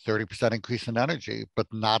a 30% increase in energy, but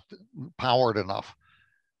not powered enough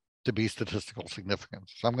to be statistical significant?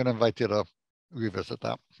 So I'm going to invite you to revisit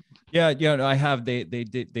that. Yeah, I have. They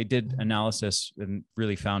did analysis and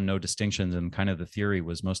really found no distinctions, and kind of the theory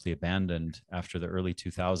was mostly abandoned after the early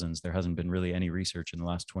 2000s. There hasn't been really any research in the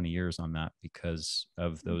last 20 years on that because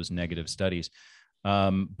of those negative studies.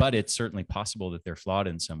 But it's certainly possible that they're flawed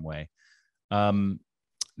in some way.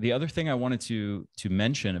 The other thing I wanted to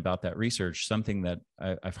mention about that research, something that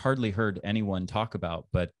I've hardly heard anyone talk about,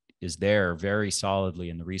 but is there very solidly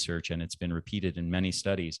in the research, and it's been repeated in many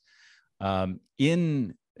studies, as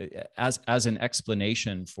an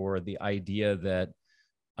explanation for the idea that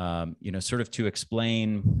sort of to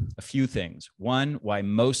explain a few things. One, why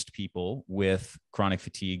most people with chronic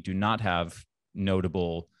fatigue do not have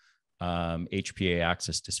notable HPA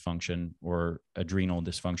axis dysfunction or adrenal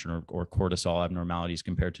dysfunction or cortisol abnormalities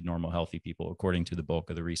compared to normal healthy people, according to the bulk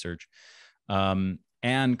of the research.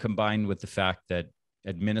 And combined with the fact that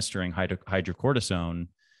administering hydrocortisone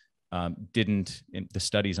the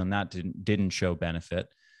studies on that didn't show benefit.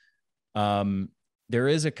 There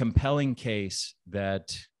is a compelling case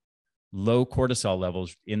that low cortisol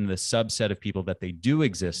levels in the subset of people that they do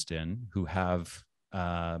exist in who have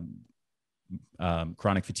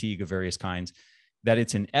chronic fatigue of various kinds, that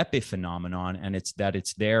it's an epiphenomenon and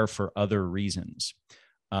it's there for other reasons.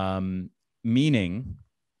 Meaning,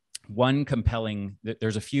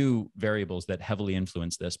 there's a few variables that heavily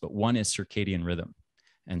influence this, but one is circadian rhythm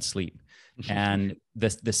and sleep. And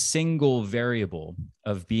the single variable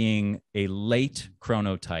of being a late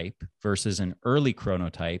chronotype versus an early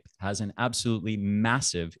chronotype has an absolutely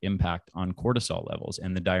massive impact on cortisol levels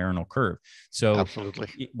and the diurnal curve. So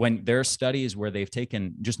absolutely, when there are studies where they've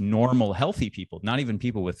taken just normal healthy people, not even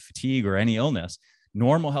people with fatigue or any illness,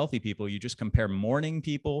 normal healthy people, you just compare morning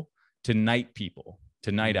people to night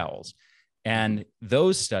owls. And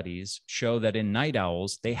those studies show that in night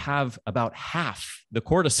owls, they have about half the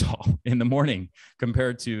cortisol in the morning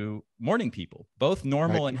compared to morning people, both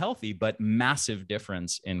normal and healthy, but massive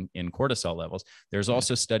difference in cortisol levels. There's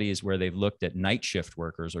also studies where they've looked at night shift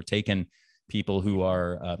workers or taken people who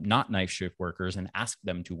are not night shift workers and asked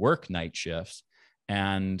them to work night shifts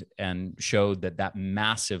and showed that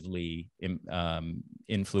massively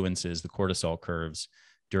influences the cortisol curves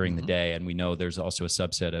during the day. And we know there's also a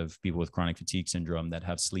subset of people with chronic fatigue syndrome that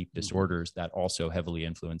have sleep disorders that also heavily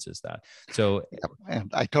influences that. So, and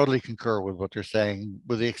I totally concur with what you're saying,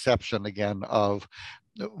 with the exception again of,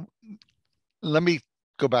 let me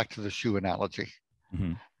go back to the shoe analogy.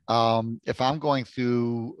 If I'm going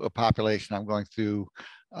through a population, I'm going through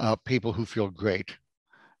people who feel great,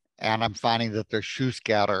 and I'm finding that their shoe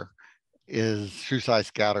size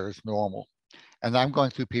scatter is normal. And I'm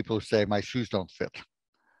going through people who say my shoes don't fit.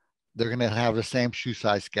 They're going to have the same shoe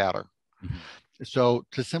size scatter. So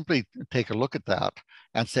to simply take a look at that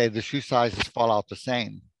and say the shoe sizes fall out the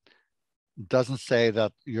same doesn't say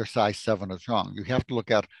that your size 7 is wrong. You have to look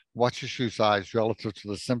at what's your shoe size relative to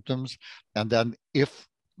the symptoms, and then if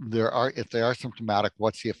they are symptomatic,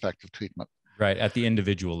 what's the effective treatment? Right, at the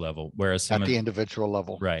individual level, whereas individual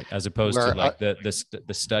level, right, as opposed to like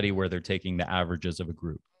the study where they're taking the averages of a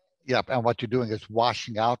group. Yeah, and what you're doing is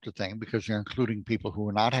washing out the thing because you're including people who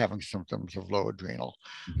are not having symptoms of low adrenal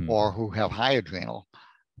or who have high adrenal,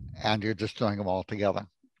 and you're just throwing them all together.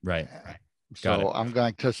 Right. So I'm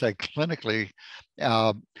going to say clinically,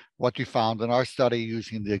 what you found in our study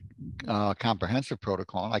using the comprehensive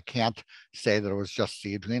protocol, and I can't say that it was just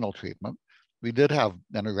the adrenal treatment. We did have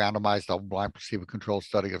then a randomized double-blind placebo-controlled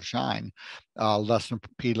study of SHINE, less than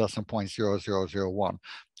 0.0001.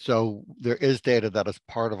 So there is data that is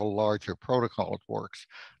part of a larger protocol. It works.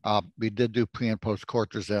 We did do pre and post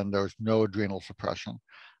cortisone. There was no adrenal suppression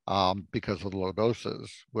because of the low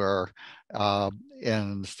doses. Where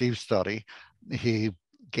in Steve's study, he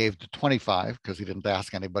gave to 25 because he didn't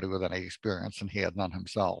ask anybody with any experience, and he had none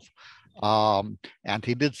himself. And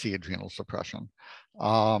he did see adrenal suppression.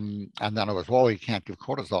 And then it was, well, you can't give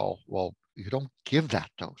cortisol. Well, you don't give that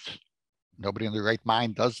dose. Nobody in their right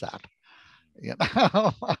mind does that. You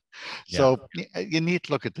know? So you need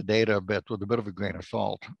to look at the data a bit with a bit of a grain of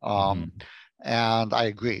salt. And I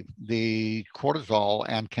agree. The cortisol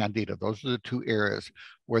and candida, those are the two areas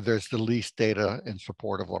where there's the least data in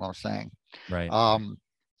support of what I'm saying. Right.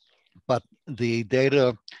 But the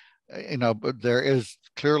data, but there is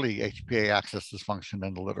clearly HPA axis dysfunction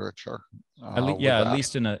in the literature. At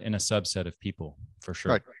least in a subset of people, for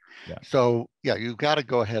sure. Right. Yeah. So you've got to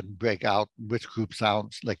go ahead and break out which group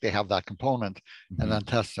sounds like they have that component and then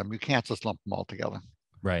test them. You can't just lump them all together.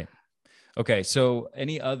 Right. Okay. So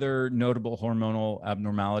any other notable hormonal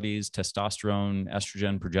abnormalities, testosterone,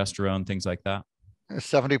 estrogen, progesterone, things like that?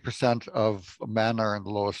 70% of men are in the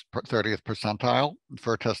lowest 30th percentile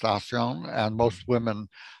for testosterone, and most women,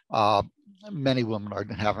 many women are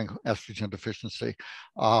having estrogen deficiency.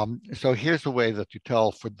 So here's the way that you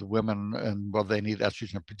tell for the women and whether they need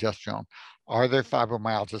estrogen and progesterone. Are there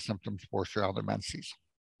fibromyalgia symptoms worse around their menses?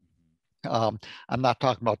 I'm not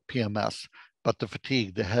talking about PMS, but the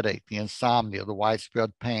fatigue, the headache, the insomnia, the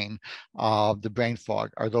widespread pain, the brain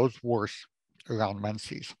fog, are those worse around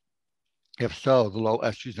menses? If so, the low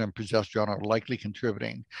estrogen and progesterone are likely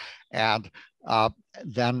contributing, and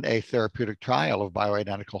then a therapeutic trial of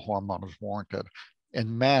bioidentical hormone is warranted.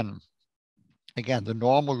 In men, Again, the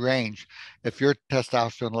normal range, if your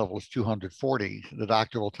testosterone level is 240, the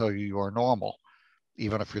doctor will tell you you are normal,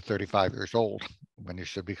 even if you're 35 years old, when you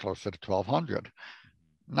should be closer to 1200.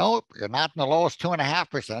 Nope, you're not in the lowest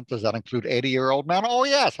 2.5%. Does that include 80-year-old men? Oh,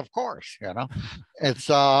 yes, of course. It's,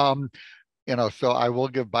 so I will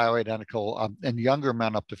give bioidentical, in younger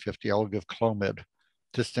men up to 50, I will give Clomid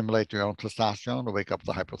to stimulate your own testosterone to wake up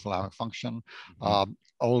the hypothalamic function.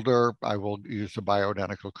 Older, I will use the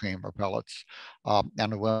bioidentical cream or pellets.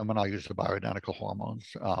 And the women, I'll use the bioidentical hormones.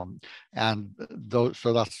 And those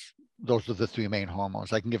are the three main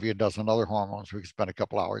hormones. I can give you a dozen other hormones. We can spend a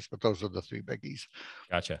couple hours, but those are the three biggies.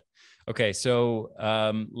 Gotcha. Okay, so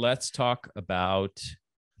let's talk about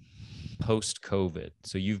post-COVID.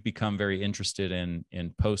 So you've become very interested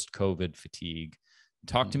in post-COVID fatigue.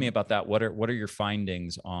 Talk to me about that. What are your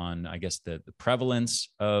findings on, I guess, the prevalence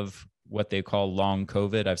of what they call long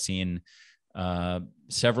COVID? I've seen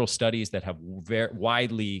several studies that have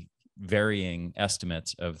widely varying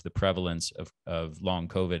estimates of the prevalence of long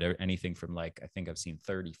COVID, anything from I think I've seen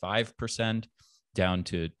 35% down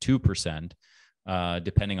to 2%,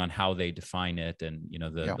 depending on how they define it and,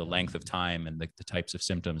 the length of time and the types of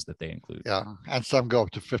symptoms that they include. Yeah, and some go up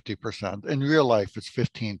to 50%. In real life, it's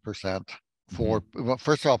 15%. Well,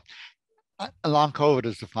 first of all, long COVID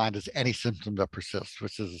is defined as any symptom that persists,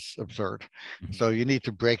 which is absurd. So you need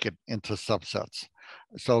to break it into subsets.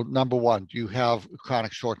 So number one, do you have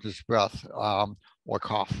chronic shortness of breath or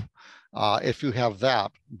cough? If you have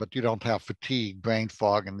that, but you don't have fatigue, brain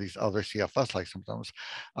fog, and these other CFS-like symptoms,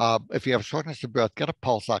 if you have shortness of breath, get a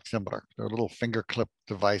pulse oximeter. They're a little finger clip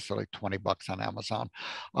device, they're like $20 on Amazon,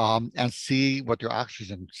 and see what your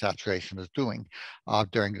oxygen saturation is doing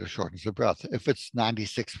during the shortness of breath. If it's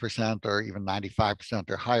 96% or even 95%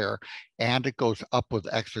 or higher, and it goes up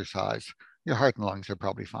with exercise, your heart and lungs are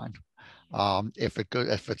probably fine. If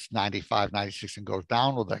it's 95, 96 and goes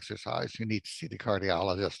down with exercise, you need to see the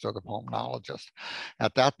cardiologist or the pulmonologist.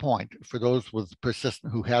 At that point, for those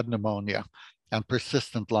who had pneumonia and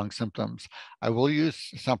persistent lung symptoms, I will use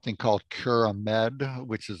something called Curamed,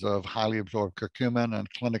 which is of highly absorbed curcumin and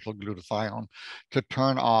clinical glutathione, to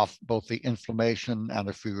turn off both the inflammation and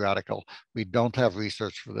the free radical. We don't have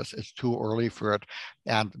research for this. It's too early for it.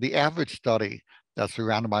 And the average study, that's a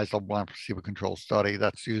randomized double-blind placebo-controlled study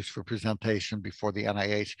that's used for presentation before the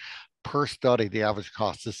NIH. Per study, the average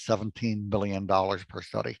cost is $17 million per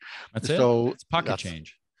study. That's so it. It's pocket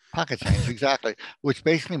change. Pocket change, exactly. Which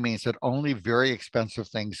basically means that only very expensive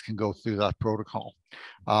things can go through that protocol.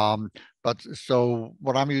 But so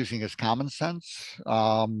what I'm using is common sense,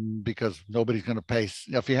 because nobody's going to pay.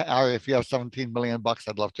 If you have 17 million bucks,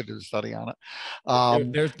 I'd love to do the study on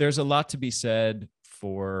it. There's a lot to be said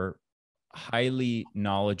for highly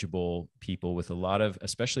knowledgeable people with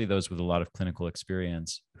especially those with a lot of clinical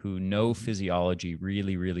experience who know physiology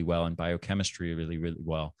really, really well and biochemistry really, really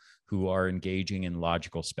well, who are engaging in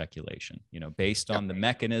logical speculation, based on the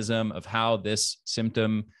mechanism of how this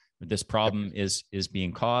symptom, this problem is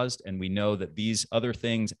being caused. And we know that these other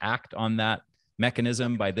things act on that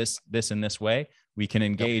mechanism by this and this way. We can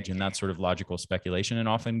engage in that sort of logical speculation and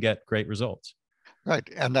often get great results. Right.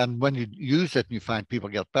 And then when you use it and you find people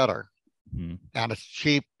get better, and it's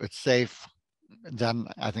cheap, it's safe, then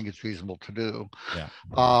I think it's reasonable to do. Yeah.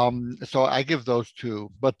 So I give those two.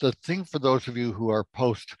 But the thing for those of you who are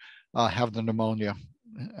had the pneumonia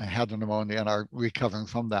and are recovering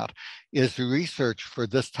from that, is the research for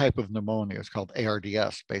this type of pneumonia. It's called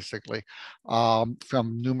ARDS, basically,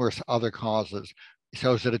 from numerous other causes,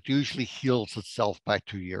 shows that it usually heals itself by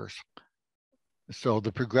 2 years. So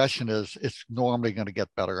the progression is it's normally going to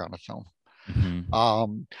get better on its own.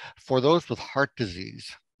 For those with heart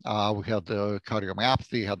disease, we have the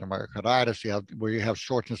cardiomyopathy, you have the myocarditis, where you have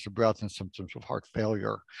shortness of breath and symptoms of heart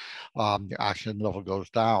failure. Your oxygen level goes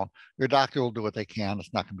down. Your doctor will do what they can.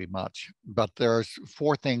 It's not going to be much, but there's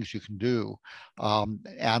 4 things you can do.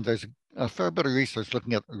 And there's a fair bit of research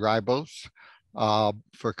looking at ribose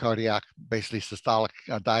for cardiac, basically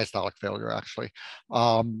diastolic failure, actually.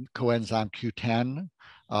 Coenzyme Q10,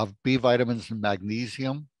 B vitamins and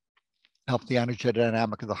magnesium help the energy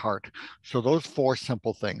dynamic of the heart. So those 4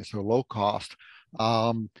 simple things are low cost.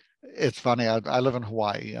 It's funny, I live in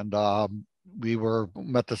Hawaii, and we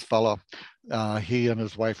met this fellow. He and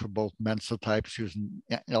his wife were both Mensa types. He was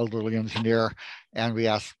an elderly engineer. And we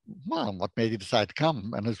asked, well, what made you decide to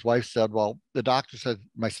come? And his wife said, well, the doctor said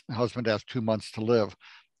my husband has 2 months to live,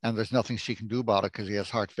 and there's nothing she can do about it because he has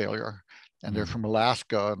heart failure. And they're from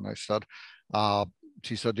Alaska. And I said,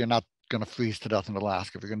 she said, you're not going to freeze to death in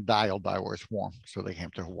Alaska. If you're going to die, you'll die where it's warm. So they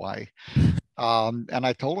came to Hawaii. And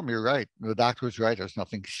I told him, you're right. The doctor was right. There's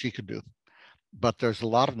nothing she could do. but there's a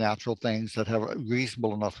lot of natural things that have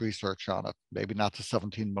reasonable enough research on it. Maybe not the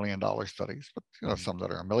 $17 million studies, but some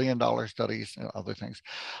that are $1 million studies and other things.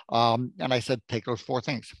 And I said, take those 4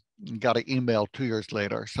 things. Got an email 2 years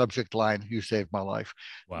later, subject line, "You saved my life."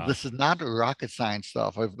 Wow. This is not rocket science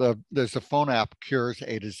stuff. There's a phone app, Cures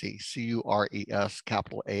A to Z, CURES,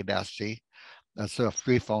 capital A-Z. That's a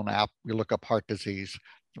free phone app. You look up heart disease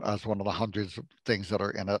as one of the hundreds of things that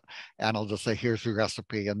are in it. And I'll just say, here's your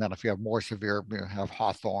recipe. And then if you have more severe, you have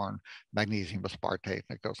hawthorn, magnesium aspartate,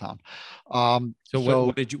 and it goes on. So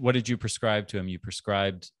what did you prescribe to him? You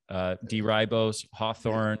prescribed D-ribose,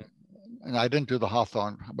 hawthorn. And I didn't do the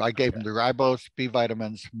hawthorn. I gave him the ribose, B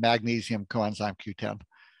vitamins, magnesium, coenzyme Q10.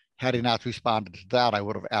 Had he not responded to that, I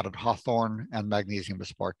would have added hawthorn and magnesium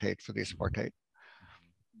aspartate for the aspartate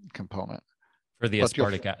component. For the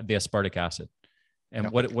aspartic acid.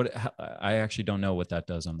 And what I actually don't know what that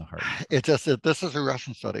does on the heart. It's just that this is a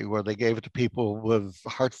Russian study where they gave it to people with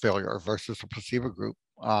heart failure versus a placebo group.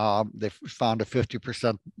 They found a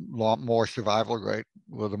 50% more survival rate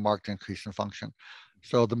with a marked increase in function.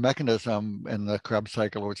 So the mechanism in the Krebs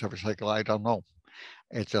cycle or whichever cycle, I don't know.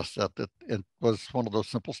 It's just that it was one of those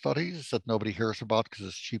simple studies that nobody hears about because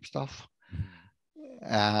it's cheap stuff.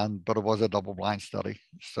 But it was a double-blind study.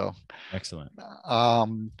 So excellent.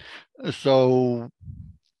 So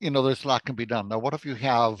there's a lot can be done. Now, what if you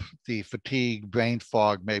have the fatigue, brain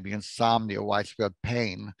fog, maybe insomnia, widespread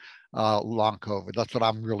pain, long COVID? That's what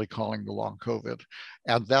I'm really calling the long COVID.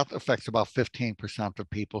 And that affects about 15% of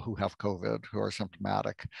people who have COVID, who are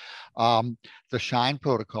symptomatic. The SHINE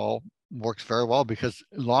protocol works very well because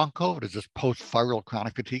long COVID is just post-viral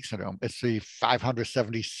chronic fatigue syndrome. It's the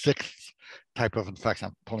 576th type of infection.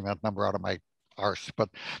 I'm pulling that number out of my arse, but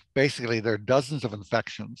basically there are dozens of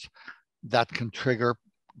infections that can trigger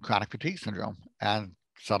chronic fatigue syndrome. And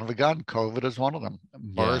son of a gun, COVID is one of them.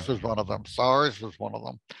 MERS was one of them. SARS was one of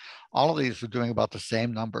them. All of these are doing about the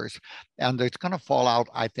same numbers. And it's going to fall out,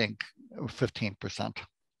 I think, 15%.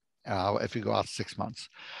 If you go out 6 months.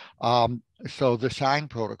 So the SHINE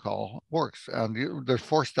protocol works. And there's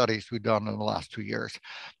 4 studies we've done in the last 2 years.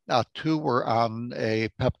 2 were on a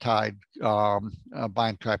peptide,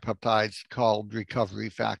 bind tripeptides called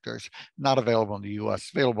recovery factors, not available in the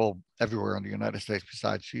US, available everywhere in the United States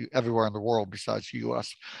everywhere in the world besides the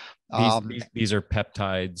US. These are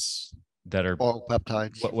peptides that are oral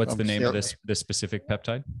peptides. What's the name of this specific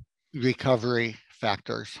peptide? Recovery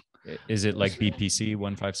factors. Is it like BPC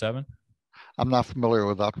 157? I'm not familiar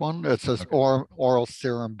with that one. It says oral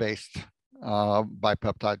serum-based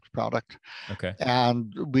bipeptide product. Okay.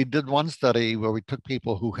 And we did one study where we took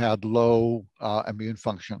people who had low immune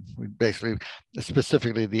function. We basically,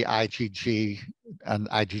 specifically the IgG and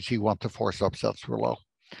IgG 1 to 4 subsets were low.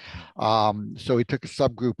 So we took a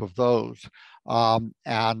subgroup of those.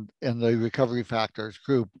 And in the recovery factors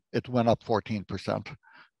group, it went up 14%.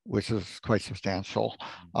 Which is quite substantial.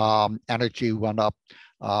 Energy went up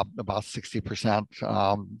about 60%,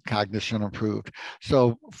 cognition improved.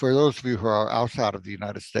 So for those of you who are outside of the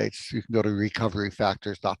United States, you can go to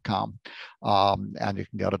recoveryfactors.com and you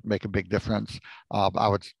can get it, make a big difference. I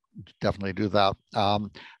would definitely do that.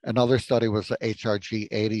 Another study was the HRG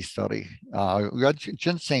 80 study.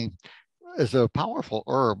 Ginseng is a powerful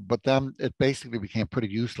herb, but then it basically became pretty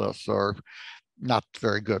useless or not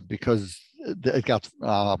very good because it got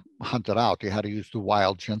hunted out. You had to use the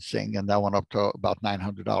wild ginseng, and that went up to about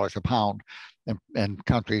 $900 a pound in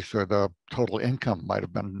countries where the total income might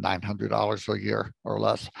have been $900 a year or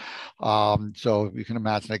less. So you can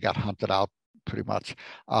imagine it got hunted out pretty much.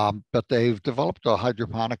 But they've developed a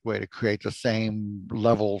hydroponic way to create the same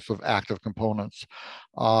levels of active components.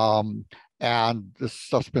 And this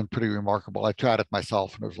stuff's been pretty remarkable. I tried it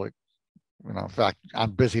myself, and it was like, in fact,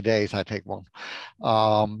 on busy days, I take one.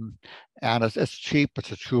 And it's cheap.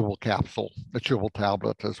 It's a chewable capsule. The chewable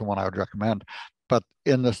tablet is the one I would recommend. But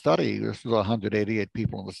in the study, this was 188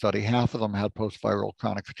 people in the study. Half of them had post-viral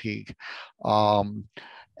chronic fatigue. And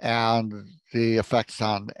the effects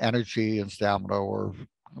on energy and stamina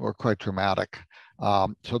were quite dramatic.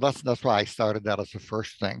 So that's why I started that as the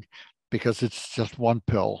first thing, because it's just one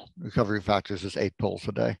pill. Recovery Factors is 8 pills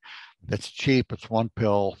a day. It's cheap. It's one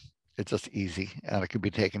pill. It's just easy, and it can be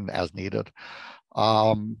taken as needed.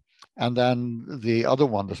 And then the other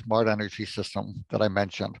one, the smart energy system that I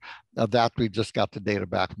mentioned, that we just got the data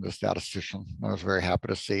back from the statistician. I was very happy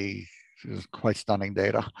to see. It was quite stunning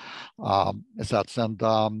data. And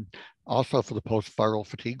Also for the post-viral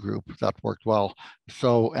fatigue group, that worked well.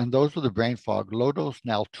 So, and those were the brain fog. Low-dose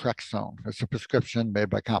naltrexone. It's a prescription made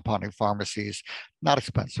by compounding pharmacies, not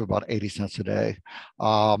expensive, about 80 cents a day.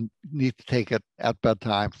 Need to take it at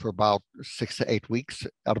bedtime for about 6 to 8 weeks.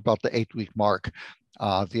 At about the 8-week mark,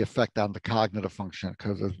 the effect on the cognitive function,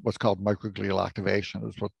 because it's what's called microglial activation,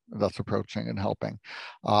 is what that's approaching and helping.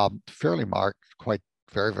 Fairly marked, quite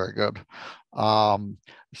very, very good.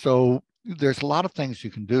 So there's a lot of things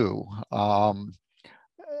you can do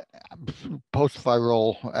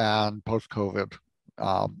post-viral and post-COVID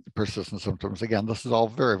persistent symptoms. Again, this is all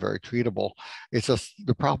very, very treatable. It's just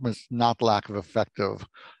the problem is not lack of effective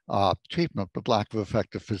treatment, but lack of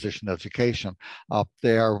effective physician education.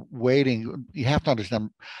 They're waiting. You have to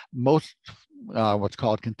understand most what's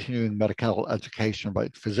called continuing medical education by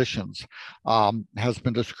physicians has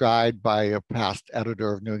been described by a past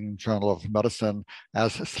editor of New England Journal of Medicine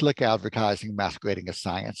as slick advertising masquerading as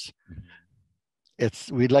science.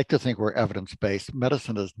 We'd like to think we're evidence-based.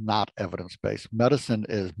 Medicine is not evidence-based. Medicine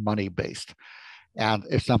is money-based. And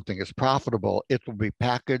if something is profitable, it will be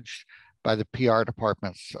packaged by the PR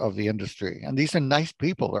departments of the industry. And these are nice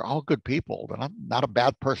people. They're all good people. They're not a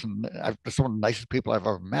bad person. They're some of the nicest people I've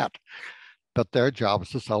ever met. But their job is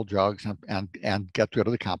to sell drugs and get rid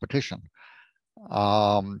of the competition.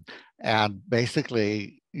 And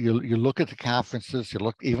basically, you look at the conferences, you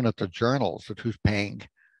look even at the journals at who's paying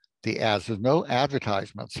the ads. There's no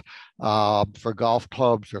advertisements for golf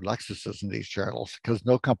clubs or Lexuses in these journals, because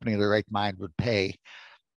no company in their right mind would pay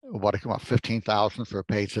what $15,000 for a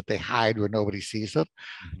page that they hide where nobody sees it.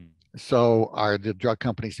 Mm-hmm. So are the drug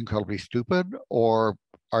companies incredibly stupid, or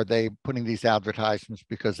are they putting these advertisements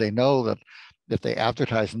because they know that if they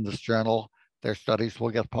advertise in this journal, their studies will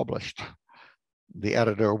get published? The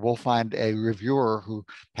editor will find a reviewer who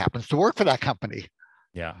happens to work for that company.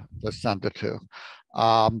 Yeah, to send it to.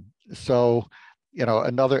 So,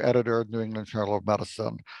 another editor of New England Journal of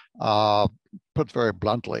Medicine put very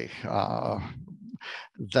bluntly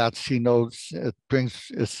that she knows it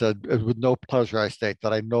said, with no pleasure I state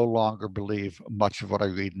that I no longer believe much of what I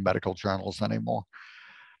read in medical journals anymore.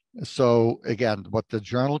 So again, what the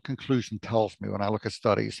journal conclusion tells me when I look at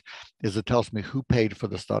studies is it tells me who paid for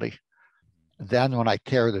the study. Then when I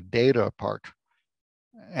tear the data apart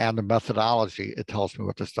and the methodology, it tells me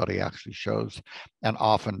what the study actually shows. And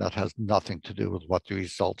often that has nothing to do with what the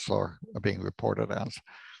results are being reported as.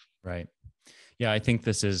 Right. Yeah, I think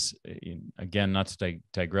this is, again, not to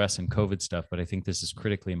digress in COVID stuff, but I think this is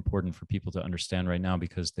critically important for people to understand right now,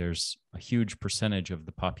 because there's a huge percentage of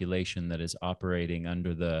the population that is operating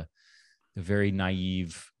under the very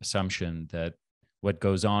naive assumption that what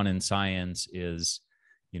goes on in science is,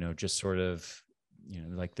 just sort of,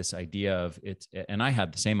 like this idea of it. And I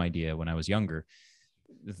had the same idea when I was younger,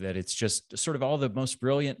 that it's just sort of all the most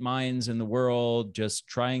brilliant minds in the world just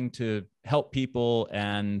trying to help people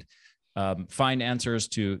and find answers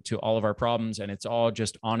to all of our problems, and it's all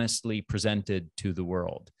just honestly presented to the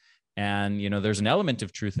world. And there's an element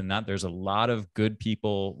of truth in that. There's a lot of good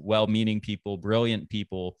people, well-meaning people, brilliant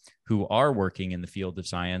people who are working in the field of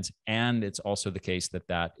science, and it's also the case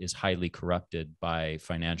that is highly corrupted by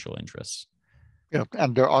financial interests. Yeah,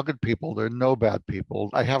 and they're all good people. There are no bad people.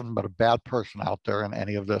 I haven't met a bad person out there in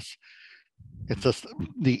any of this. It's just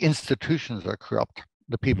the institutions are corrupt.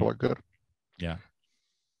 The people are good. Yeah.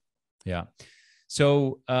 Yeah.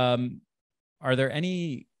 So are there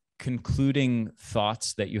any concluding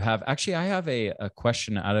thoughts that you have? Actually, I have a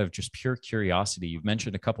question out of just pure curiosity. You've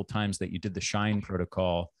mentioned a couple of times that you did the SHINE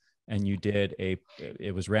protocol and you did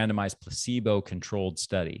it was randomized placebo-controlled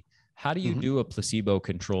study. How do you do a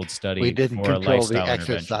placebo-controlled study? We didn't control the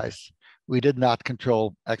exercise. We did not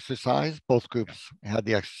control exercise. Both groups had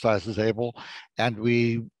the exercises able, and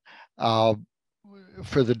we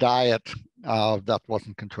for the diet that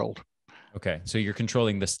wasn't controlled. Okay, so you're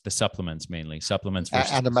controlling the supplements mainly, supplements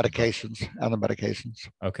versus and the medications and the medications.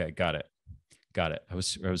 Okay, got it. I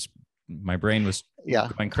was my brain was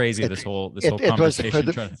going crazy this whole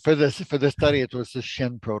conversation. For this study, it was the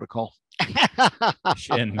SHIN protocol.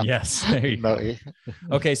 SHIN, yes. There you go.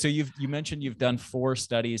 Okay, so you mentioned you've done 4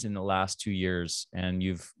 studies in the last 2 years, and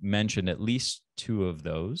you've mentioned at least 2 of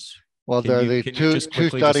those. Well, there are the two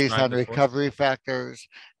studies on recovery factors,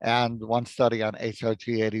 and 1 study on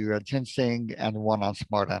HRG80 red ginseng, and 1 on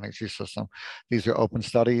smart energy system. These are open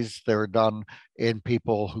studies. They were done in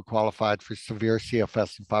people who qualified for severe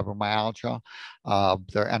CFS and fibromyalgia.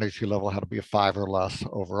 Their energy level had to be a 5 or less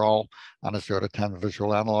overall on a 0 to 10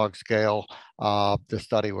 visual analog scale. The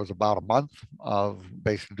study was about a month of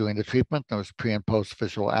basically doing the treatment. There was pre and post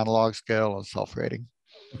visual analog scale and self-rating.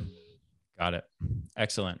 Got it.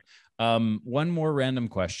 Excellent. One more random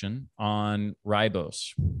question on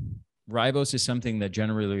ribose. Ribose is something that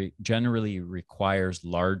generally requires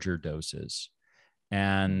larger doses,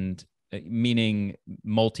 and meaning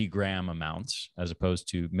multi-gram amounts as opposed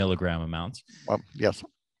to milligram amounts. Yes.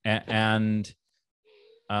 And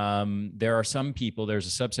there are some people, there's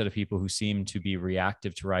a subset of people who seem to be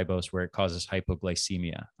reactive to ribose where it causes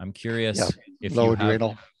hypoglycemia. I'm curious if low you adrenal.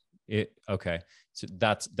 have it. Okay. So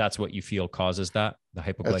that's what you feel causes that, the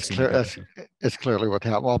hypoglycemia. It's clearly what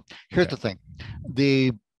happened. Well, here's the thing.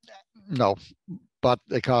 No, but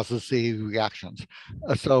it causes the reactions.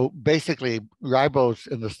 So basically, ribose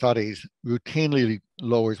in the studies routinely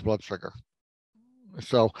lowers blood sugar.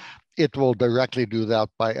 So it will directly do that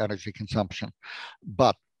by energy consumption.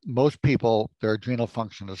 But most people, their adrenal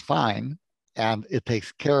function is fine, and it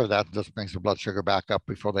takes care of that and just brings the blood sugar back up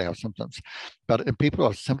before they have symptoms. But in people who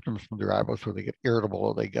have symptoms from the ribose, where they get irritable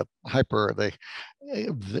or they get hyper,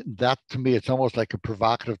 that to me, it's almost like a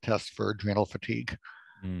provocative test for adrenal fatigue.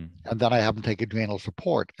 And then I have them take adrenal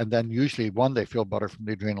support. And then usually, one, they feel better from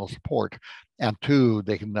the adrenal support. And two,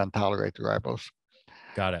 they can then tolerate the ribose.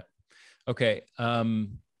 Got it. Okay.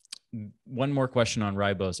 One more question on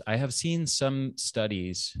ribose. I have seen some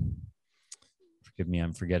studies, forgive me,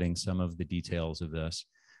 I'm forgetting some of the details of this,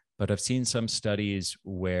 but I've seen some studies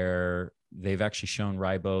where they've actually shown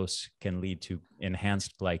ribose can lead to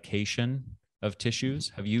enhanced glycation of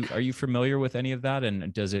tissues. Are you familiar with any of that?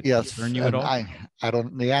 And does it concern you at all? I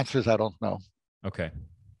don't, the answer is I don't know. Okay.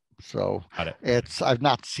 So got it. I've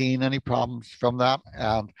not seen any problems from that.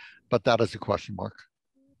 But that is a question mark.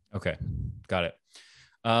 Okay. Got it.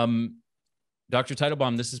 Dr.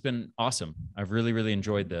 Teitelbaum, this has been awesome. I've really, really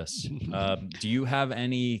enjoyed this. Do you have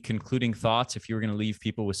any concluding thoughts if you were going to leave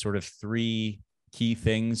people with sort of 3 key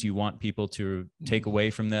things you want people to take away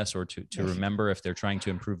from this or to remember if they're trying to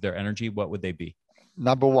improve their energy? What would they be?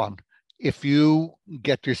 Number 1, if you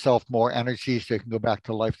get yourself more energy so you can go back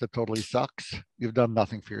to life that totally sucks, you've done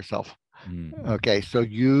nothing for yourself. Okay, so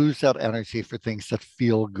use that energy for things that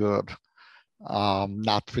feel good,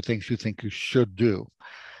 not for things you think you should do.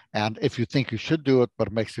 And if you think you should do it, but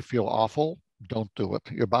it makes you feel awful, don't do it.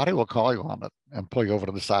 Your body will call you on it and pull you over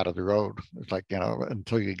to the side of the road. It's like,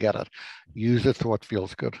 until you get it. Use it for what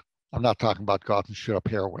feels good. I'm not talking about go out and shoot up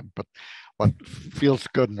heroin, but what feels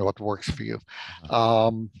good and what works for you.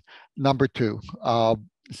 Number 2,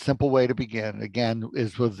 simple way to begin, again,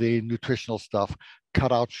 is with the nutritional stuff.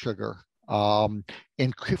 Cut out sugar. For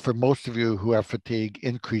most of you who have fatigue,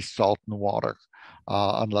 increase salt in water.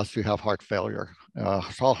 Unless you have heart failure.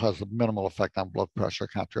 Salt has a minimal effect on blood pressure,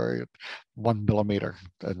 contrary to 1 millimeter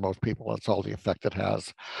in most people. That's all the effect it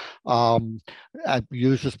has.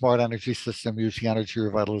 Use the smart energy system, use the energy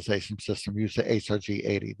revitalization system, use the HRG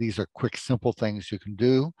 80. These are quick, simple things you can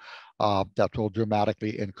do that will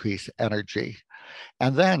dramatically increase energy.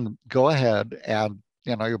 And then go ahead and,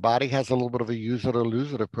 your body has a little bit of a use it or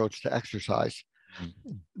lose it approach to exercise.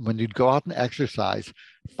 When you go out and exercise,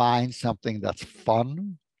 find something that's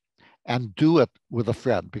fun and do it with a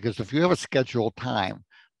friend. Because if you have a scheduled time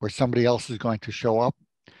where somebody else is going to show up,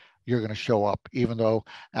 you're going to show up, and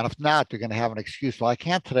if not, you're going to have an excuse. Well, I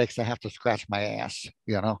can't today because I have to scratch my ass.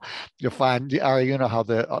 You'll find, how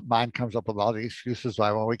the mind comes up with all the excuses.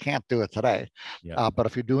 Like, well, we can't do it today. Yeah. But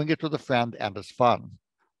if you're doing it with a friend and it's fun,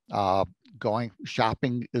 going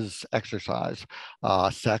shopping is exercise.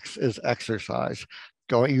 Sex is exercise.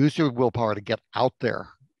 Use your willpower to get out there.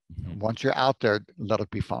 Once you're out there, let it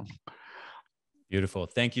be fun. Beautiful.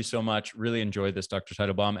 Thank you so much. Really enjoyed this, Dr.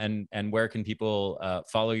 Teitelbaum. And where can people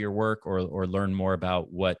follow your work or learn more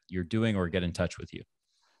about what you're doing or get in touch with you?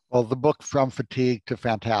 Well, the book From Fatigue to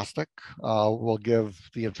Fantastic will give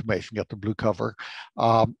the information, get the blue cover.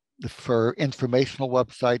 For informational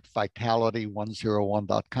website,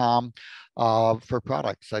 vitality101.com. For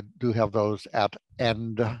products, I do have those at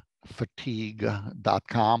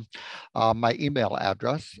endfatigue.com. My email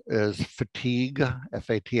address is fatigue,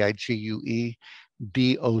 FATIGUE,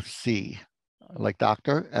 DOC, like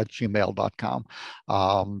doctor, @gmail.com.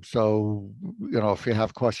 So, if you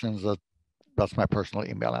have questions, that's my personal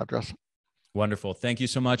email address. Wonderful. Thank you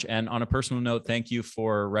so much. And on a personal note, thank you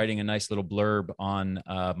for writing a nice little blurb on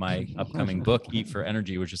my upcoming book, Eat for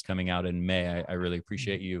Energy, which is coming out in May. I really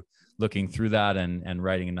appreciate you looking through that and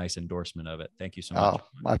writing a nice endorsement of it. Thank you so much. Oh,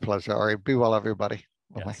 my pleasure. All right. Be well, everybody.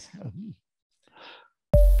 Yes.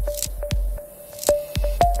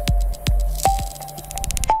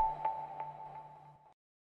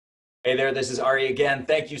 Hey there, this is Ari again.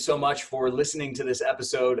 Thank you so much for listening to this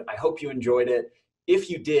episode. I hope you enjoyed it. If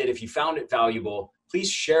you did, if you found it valuable, please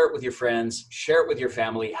share it with your friends, share it with your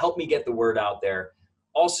family, help me get the word out there.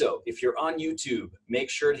 Also, if you're on YouTube, make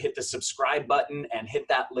sure to hit the subscribe button and hit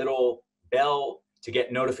that little bell to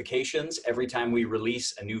get notifications every time we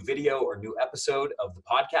release a new video or new episode of the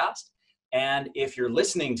podcast. And if you're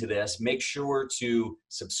listening to this, make sure to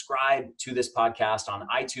subscribe to this podcast on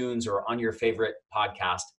iTunes or on your favorite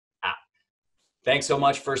podcast app. Thanks so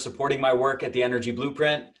much for supporting my work at the Energy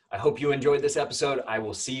Blueprint. I hope you enjoyed this episode. I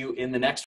will see you in the next